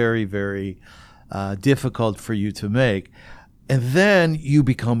that were very, very difficult for you to make. And then you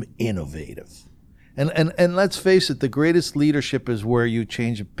become innovative. And let's face it, the greatest leadership is where you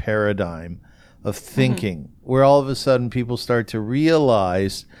change a paradigm of thinking, where all of a sudden people start to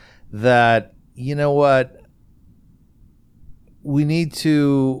realize that, you know what, we need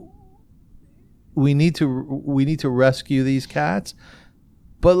to rescue these cats,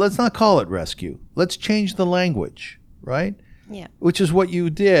 but let's not call it rescue. Let's change the language, right? Yeah. Which is what you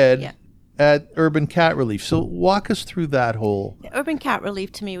did. Yeah. At Urban Cat Relief. So walk us through that whole Urban Cat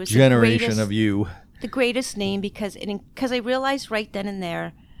Relief to me was generation of you. The greatest name because I realized right then and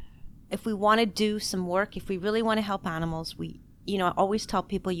there, if we want to do some work, if we really want to help animals, I always tell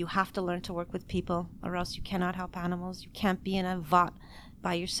people you have to learn to work with people or else you cannot help animals. You can't be in a vat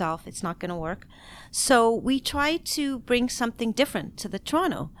by yourself. It's not going to work. So we tried to bring something different to the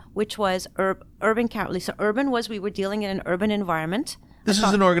Toronto, which was Urban Cat Relief. So urban was we were dealing in an urban environment. This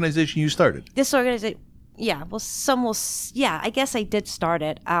is an organization you started. This organization, yeah. Well, I guess I did start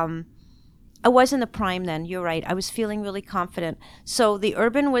it. I was in the prime then. You're right. I was feeling really confident. So the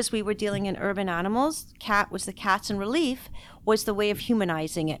urban was we were dealing in urban animals. Cat was the cats, and relief was the way of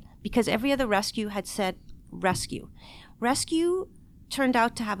humanizing it because every other rescue had said rescue. Rescue turned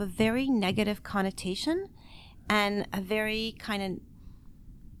out to have a very negative connotation and a very kind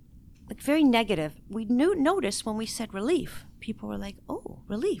of very negative. We noticed when we said relief. People were like, oh,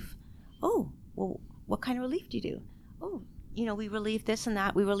 relief. Oh, well, what kind of relief do you do? Oh, we relieve this and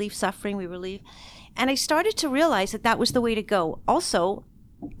that. We relieve suffering. We relieve. And I started to realize that was the way to go. Also,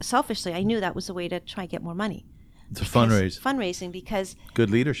 selfishly, I knew that was the way to try and get more money. It's a fundraise. Fundraising because... Good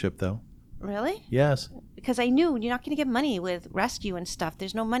leadership, though. Really? Yes. Because I knew you're not going to get money with rescue and stuff.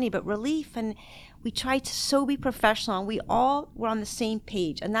 There's no money, but relief. And we tried to so be professional. And we all were on the same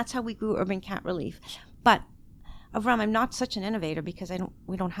page. And that's how we grew Urban Cat Relief. But... Avram, I'm not such an innovator because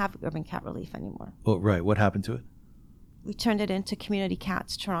we don't have Urban Cat Relief anymore. Oh, right. What happened to it? We turned it into Community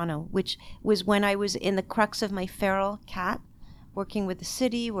Cats Toronto, which was when I was in the crux of my feral cat, working with the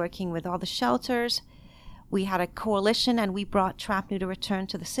city, working with all the shelters, We had a coalition, and we brought Trap, Neuter, Return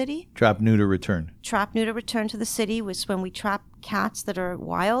to the city. Trap, neuter, return. Trap, Neuter, Return to the city was when we trap cats that are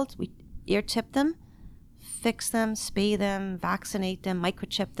wild. We ear tip them, fix them, spay them, vaccinate them,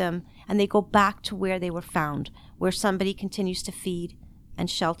 microchip them, and they go back to where they were found, where somebody continues to feed and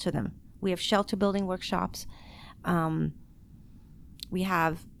shelter them. We have shelter building workshops. We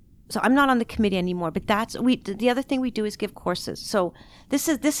have, so I'm not on the committee anymore, but the other thing we do is give courses. So this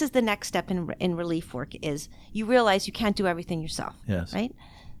is the next step in relief work, is you realize you can't do everything yourself. Yes. Right?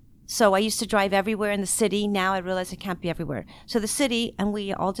 So I used to drive everywhere in the city. Now I realize I can't be everywhere. So the city and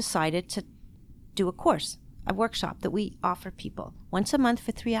we all decided to do a course, a workshop that we offer people once a month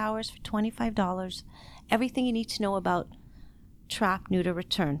for 3 hours for $25. Everything you need to know about trap, neuter,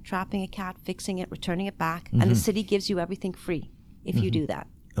 return, trapping a cat, fixing it, returning it back. And the city gives you everything free if you do that.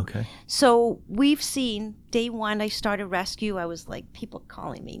 Okay. So we've seen, day one I started rescue, I was like, people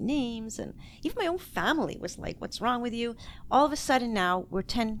calling me names, and even my own family was like, what's wrong with you? All of a sudden now, we're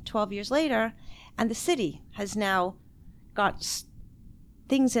 10, 12 years later, and the city has now got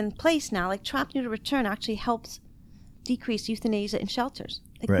things in place now, like Trap, Neuter, Return actually helps decrease euthanasia in shelters.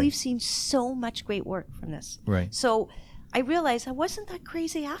 Like Right. we've seen so much great work from this. Right. So I realized I wasn't that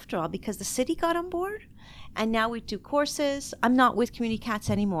crazy after all, because the city got on board, and now we do courses. I'm not with Community Cats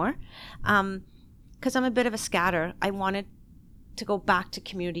anymore because I'm a bit of a scatter. I wanted to go back to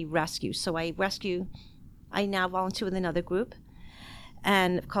community rescue. So I now volunteer with another group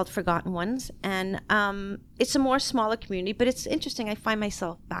and called Forgotten Ones. And it's a more smaller community, but it's interesting. I find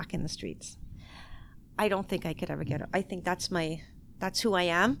myself back in the streets. I don't think I could ever get it. I think that's who I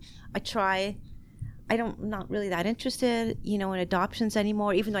am. I'm not really that interested, in adoptions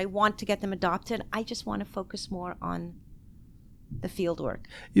anymore, even though I want to get them adopted. I just want to focus more on the field work.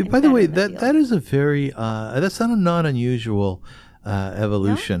 By the way, that is a very, that's not unusual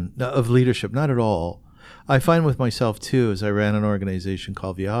evolution of leadership, not at all. I find with myself too, as I ran an organization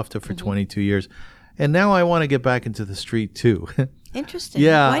called Viafta for 22 years, and now I want to get back into the street too. Interesting.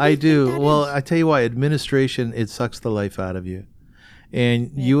 Yeah, Why I do. Well, is? I tell you why, administration, it sucks the life out of you.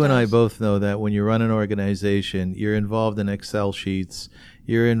 And Yeah, you it and I does. both know that when you run an organization, you're involved in Excel sheets,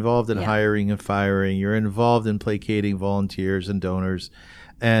 you're involved in hiring and firing, you're involved in placating volunteers and donors.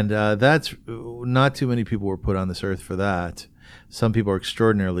 And that's not too many people were put on this earth for that. Some people are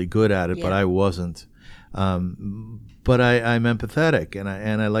extraordinarily good at it, but I wasn't. But I'm empathetic, and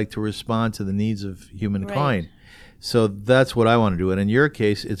I like to respond to the needs of humankind. Right. So that's what I want to do. And in your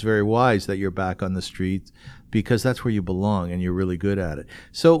case, it's very wise that you're back on the street, because that's where you belong and you're really good at it.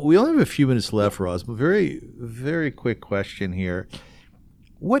 So we only have a few minutes left, Roz, but very, very quick question here.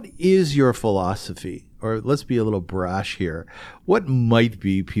 What is your philosophy? Or let's be a little brash here. What might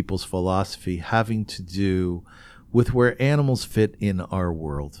be people's philosophy having to do with where animals fit in our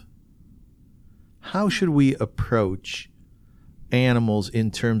world? How should we approach animals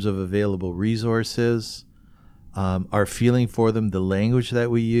in terms of available resources, our feeling for them, the language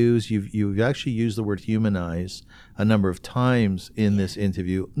that we use? You've actually used the word humanize a number of times in this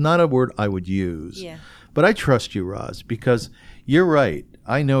interview. Not a word I would use. Yeah. But I trust you, Roz, because you're right.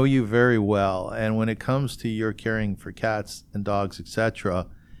 I know you very well. And when it comes to your caring for cats and dogs, etc.,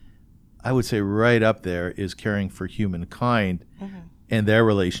 I would say right up there is caring for humankind and their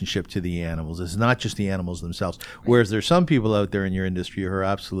relationship to the animals. It's not just the animals themselves. Whereas there's some people out there in your industry who are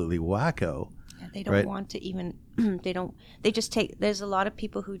absolutely wacko. They don't want to even, there's a lot of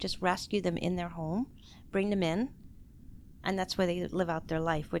people who just rescue them in their home, bring them in, and that's where they live out their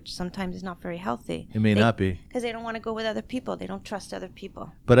life, which sometimes is not very healthy. It may not be. Because they don't want to go with other people. They don't trust other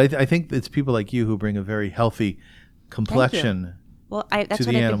people. But I think it's people like you who bring a very healthy complexion Well, that's to what the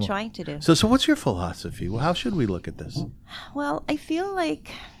I've animal. been trying to do. So what's your philosophy? Well, how should we look at this? Well, I feel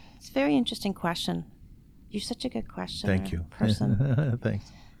like it's a very interesting question. You're such a good questioner. Thank you. Person.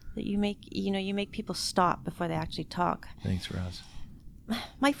 Thanks. That you make people stop before they actually talk. Thanks, Roz.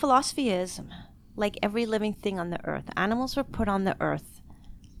 My philosophy is, like every living thing on the earth, animals were put on the earth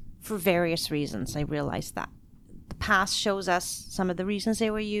for various reasons. I realize that. The past shows us some of the reasons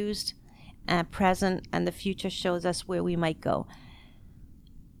they were used, and present and the future shows us where we might go.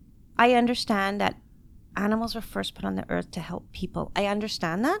 I understand that animals were first put on the earth to help people. I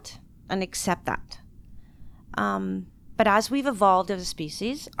understand that and accept that. But as we've evolved as a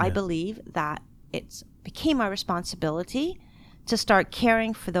species, I believe that it became our responsibility to start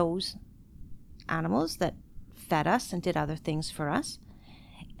caring for those animals that fed us and did other things for us.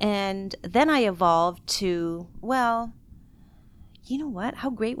 And then I evolved to, well, you know what? How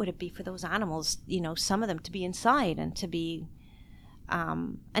great would it be for those animals, some of them to be inside and to be,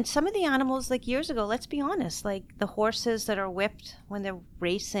 and some of the animals, like years ago, let's be honest, like the horses that are whipped when they're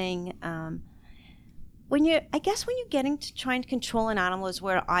racing, I guess when you're getting to trying to control an animal is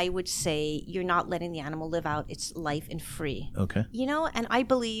where I would say you're not letting the animal live out its life and free. Okay. And I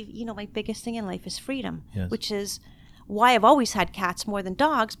believe, my biggest thing in life is freedom, Yes. which is why I've always had cats more than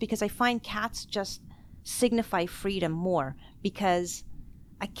dogs, because I find cats just signify freedom more, because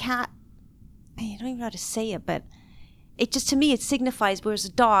a cat, I don't even know how to say it, but it just, to me, it signifies, whereas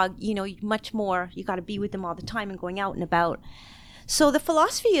a dog, much more, you got to be with them all the time and going out and about. So the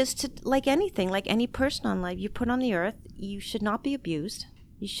philosophy is to, like anything, like any person on life, you put on the earth, you should not be abused.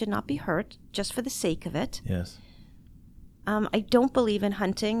 You should not be hurt just for the sake of it. Yes. I don't believe in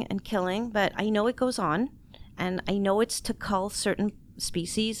hunting and killing, but I know it goes on. And I know it's to cull certain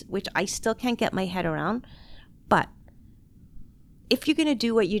species, which I still can't get my head around. But if you're going to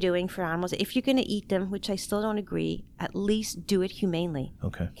do what you're doing for animals, if you're going to eat them, which I still don't agree, at least do it humanely.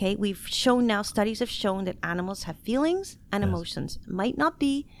 Okay. We've shown now, studies have shown that animals have feelings and emotions. Might not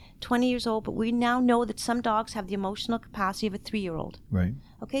be 20 years old, but we now know that some dogs have the emotional capacity of a 3-year-old. Right.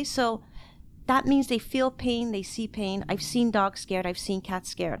 Okay, so that means they feel pain, they see pain. I've seen dogs scared, I've seen cats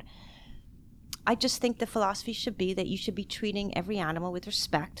scared. I just think the philosophy should be that you should be treating every animal with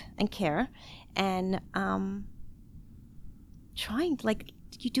respect and care, and trying, like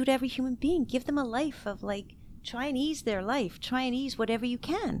you do to every human being, give them a life of, like, try and ease their life, try and ease whatever you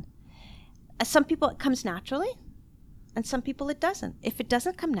can. Some people it comes naturally, and some people it doesn't. If it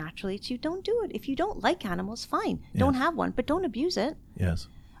doesn't come naturally to you, don't do it. If you don't like animals, fine. Yes. Don't have one, but don't abuse it. Yes.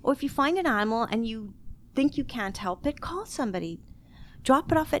 Or if you find an animal and you think you can't help it, call somebody.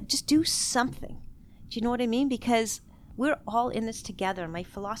 Drop it off just do something. Do you know what I mean? Because we're all in this together. My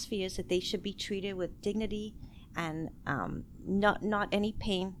philosophy is that they should be treated with dignity and not any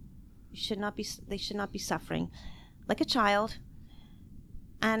pain. They should not be suffering like a child.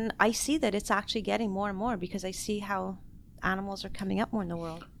 And I see that it's actually getting more and more, because I see how animals are coming up more in the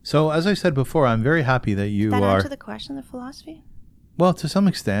world. So, as I said before, I'm very happy that you Did that are... answer the question, the philosophy? Well, to some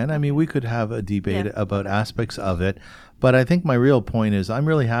extent. I mean, we could have a debate about aspects of it, but I think my real point is I'm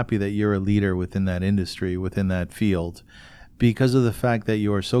really happy that you're a leader within that industry, within that field, because of the fact that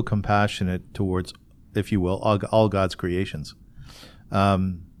you are so compassionate towards, if you will, all God's creations.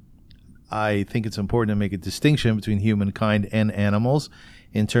 I think it's important to make a distinction between humankind and animals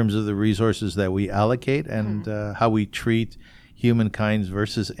in terms of the resources that we allocate and how we treat humankind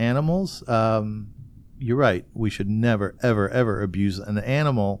versus animals. You're right. We should never, ever, ever abuse an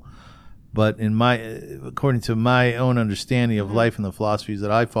animal. But according to my own understanding of life and the philosophies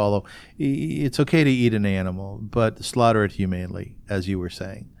that I follow, it's okay to eat an animal, but slaughter it humanely, as you were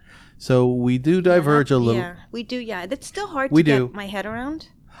saying. So we do diverge a little. Yeah, we do. Yeah, that's still hard to get my head around.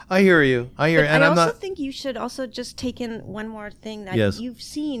 I hear you. And I also think you should also just take in one more thing that you've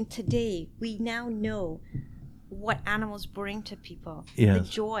seen today. We now know what animals bring to people. Yes. The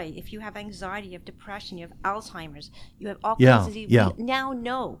joy. If you have anxiety, you have depression, you have Alzheimer's, you have all kinds of disease. We now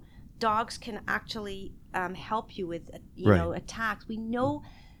know dogs can actually help you with attacks. We know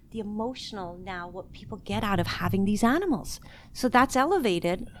the emotional now, what people get out of having these animals. So that's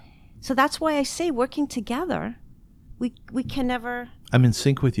elevated. So that's why I say working together, we can never... I'm in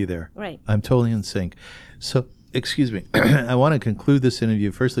sync with you there. Right. I'm totally in sync. So, excuse me. I want to conclude this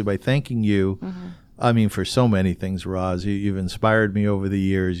interview firstly by thanking you. I mean, for so many things, Roz. You've inspired me over the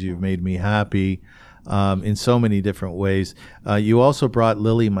years. You've made me happy in so many different ways. You also brought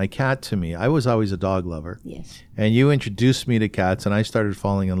Lily, my cat, to me. I was always a dog lover. Yes. And you introduced me to cats, and I started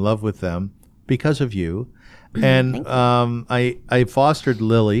falling in love with them because of you. And I fostered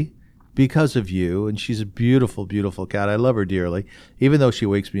Lily because of you, and she's a beautiful, beautiful cat. I love her dearly, even though she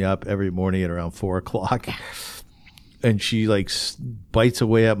wakes me up every morning at around 4 o'clock. And she bites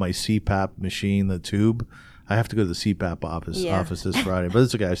away at my CPAP machine, the tube. I have to go to the CPAP office this Friday, but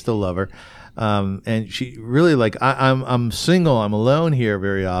it's okay. I still love her. And she really I'm single. I'm alone here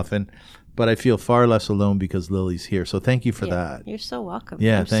very often, but I feel far less alone because Lily's here. So thank you for that. You're so welcome.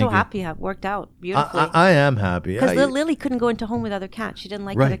 Yeah, I'm so happy it worked out beautifully. I am happy. Because Lily couldn't go into home with other cats. She didn't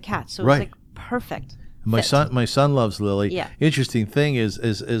like other cats. So it was perfect. My son loves Lily. Yeah. Interesting thing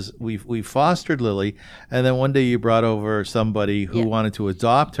is we fostered Lily, and then one day you brought over somebody who wanted to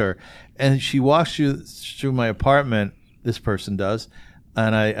adopt her, and she walks you through my apartment. This person does,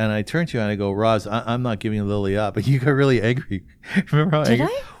 and I turned to you and I go, Roz, I'm not giving Lily up. And you got really angry. Remember how angry? Did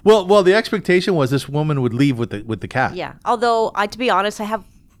I? Well, the expectation was this woman would leave with the cat. Yeah. Although to be honest,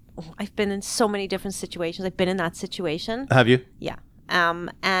 I've been in so many different situations. I've been in that situation. Have you? Yeah.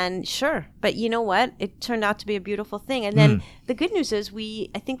 And sure, but you know what? It turned out to be a beautiful thing. And then the good news is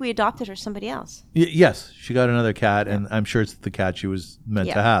I think we adopted her somebody else. Yes, she got another cat, and I'm sure it's the cat she was meant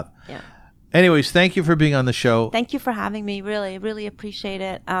to have. Yeah. Anyways, thank you for being on the show. Thank you for having me. Really, really appreciate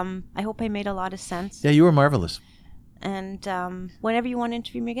it. I hope I made a lot of sense. Yeah, you were marvelous. And whenever you want to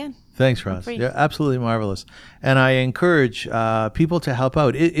interview me again. Thanks, Roz. Yeah, absolutely marvelous. And I encourage people to help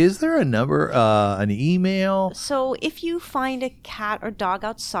out. Is there a number, an email? So if you find a cat or dog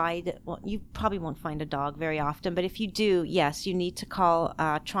outside, well, you probably won't find a dog very often, but if you do, yes, you need to call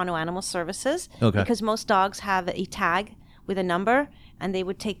Toronto Animal Services. Okay. Because most dogs have a tag with a number, and they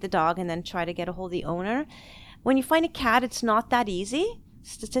would take the dog and then try to get a hold of the owner. When you find a cat, it's not that easy.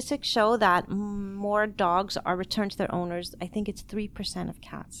 Statistics show that more dogs are returned to their owners. I think it's 3% of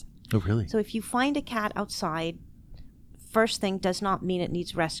cats. Oh, really? So if you find a cat outside, first thing does not mean it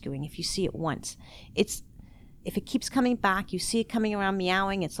needs rescuing if you see it once. If it keeps coming back, you see it coming around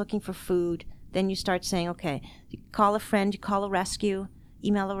meowing, it's looking for food, then you start saying, okay, you call a friend, you call a rescue,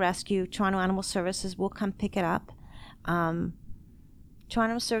 email a rescue, Toronto Animal Services will come pick it up. Toronto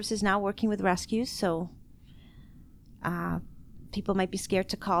Animal Services is now working with rescues, so people might be scared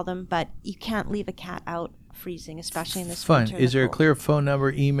to call them, but you can't leave a cat out freezing, especially in this winter. Fine. Is there a clear phone number,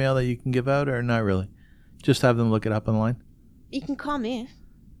 email that you can give out, or not really? Just have them look it up online? You can call me.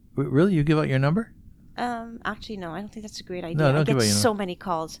 Really? You give out your number? Actually, no. I don't think that's a great idea. No, don't I give get out your so many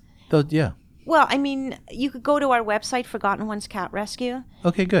calls. Yeah. Well, I mean, you could go to our website, Forgotten Ones Cat Rescue.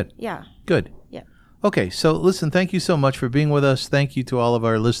 Okay, good. Yeah. Good. Yeah. Okay, so listen, thank you so much for being with us. Thank you to all of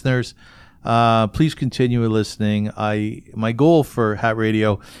our listeners. Please continue listening. My goal for Hat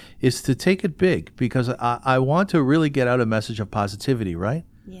Radio is to take it big because I want to really get out a message of positivity, right?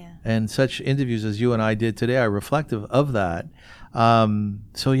 Yeah. And such interviews as you and I did today are reflective of that.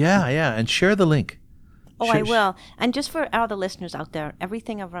 So yeah, and share the link. Oh, I will. And just for all the listeners out there,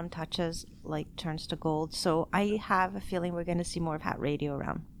 everything Rum touches turns to gold. So I have a feeling we're going to see more of Hat Radio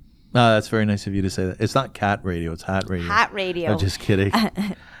around. That's very nice of you to say that. It's not cat radio, it's Hat Radio. Hat Radio. I'm just kidding.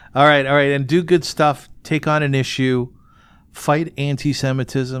 All right, and do good stuff. Take on an issue. Fight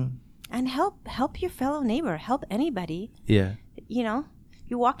anti-Semitism. And help your fellow neighbor. Help anybody. Yeah. You know,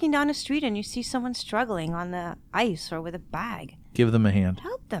 you're walking down the street and you see someone struggling on the ice or with a bag. Give them a hand.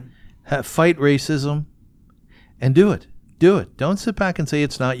 Help them. Fight racism and do it. Do it. Don't sit back and say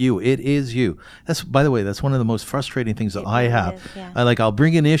it's not you. It is you. By the way, that's one of the most frustrating things that I have. Yeah. I'll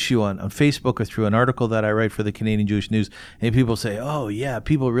bring an issue on Facebook or through an article that I write for the Canadian Jewish News, and people say, "Oh yeah,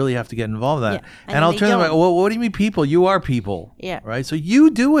 people really have to get involved in that." Yeah. And I'll turn them like, "Well, what do you mean, people? You are people." Yeah. Right. So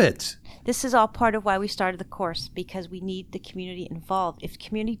you do it. This is all part of why we started the course, because we need the community involved. If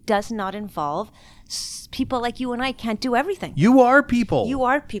community does not involve, people like you and I can't do everything. You are people. You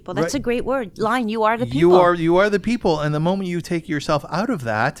are people. That's Right. a great word. Line, you are the people. You are the people. And the moment you take yourself out of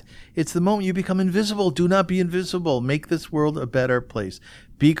that, it's the moment you become invisible. Do not be invisible. Make this world a better place.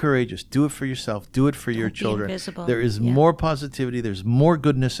 Be courageous. Do it for yourself. Do it for your children. Invisible. There is more positivity. There's more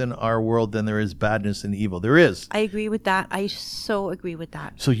goodness in our world than there is badness and evil. There is. I agree with that. I so agree with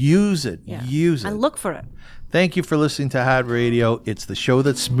that. So use it. Yeah. Use it. And look for it. Thank you for listening to Hat Radio. It's the show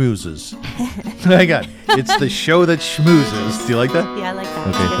that schmoozes. It's the show that schmoozes. Do you like that? Yeah, I like that.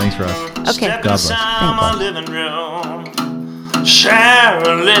 Okay, thanks, Roz. Okay. Step God bless. inside my living room, share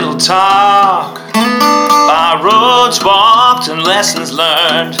a little talk, by roads walked and lessons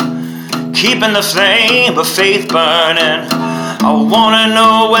learned, keeping the flame of faith burning. I wanna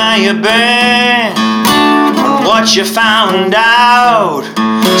know where you've been, and what you found out.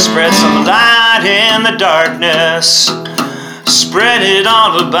 Spread some light in the darkness, spread it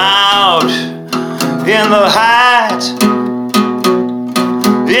all about. In the hat,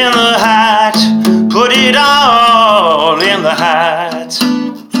 put it all in the hat.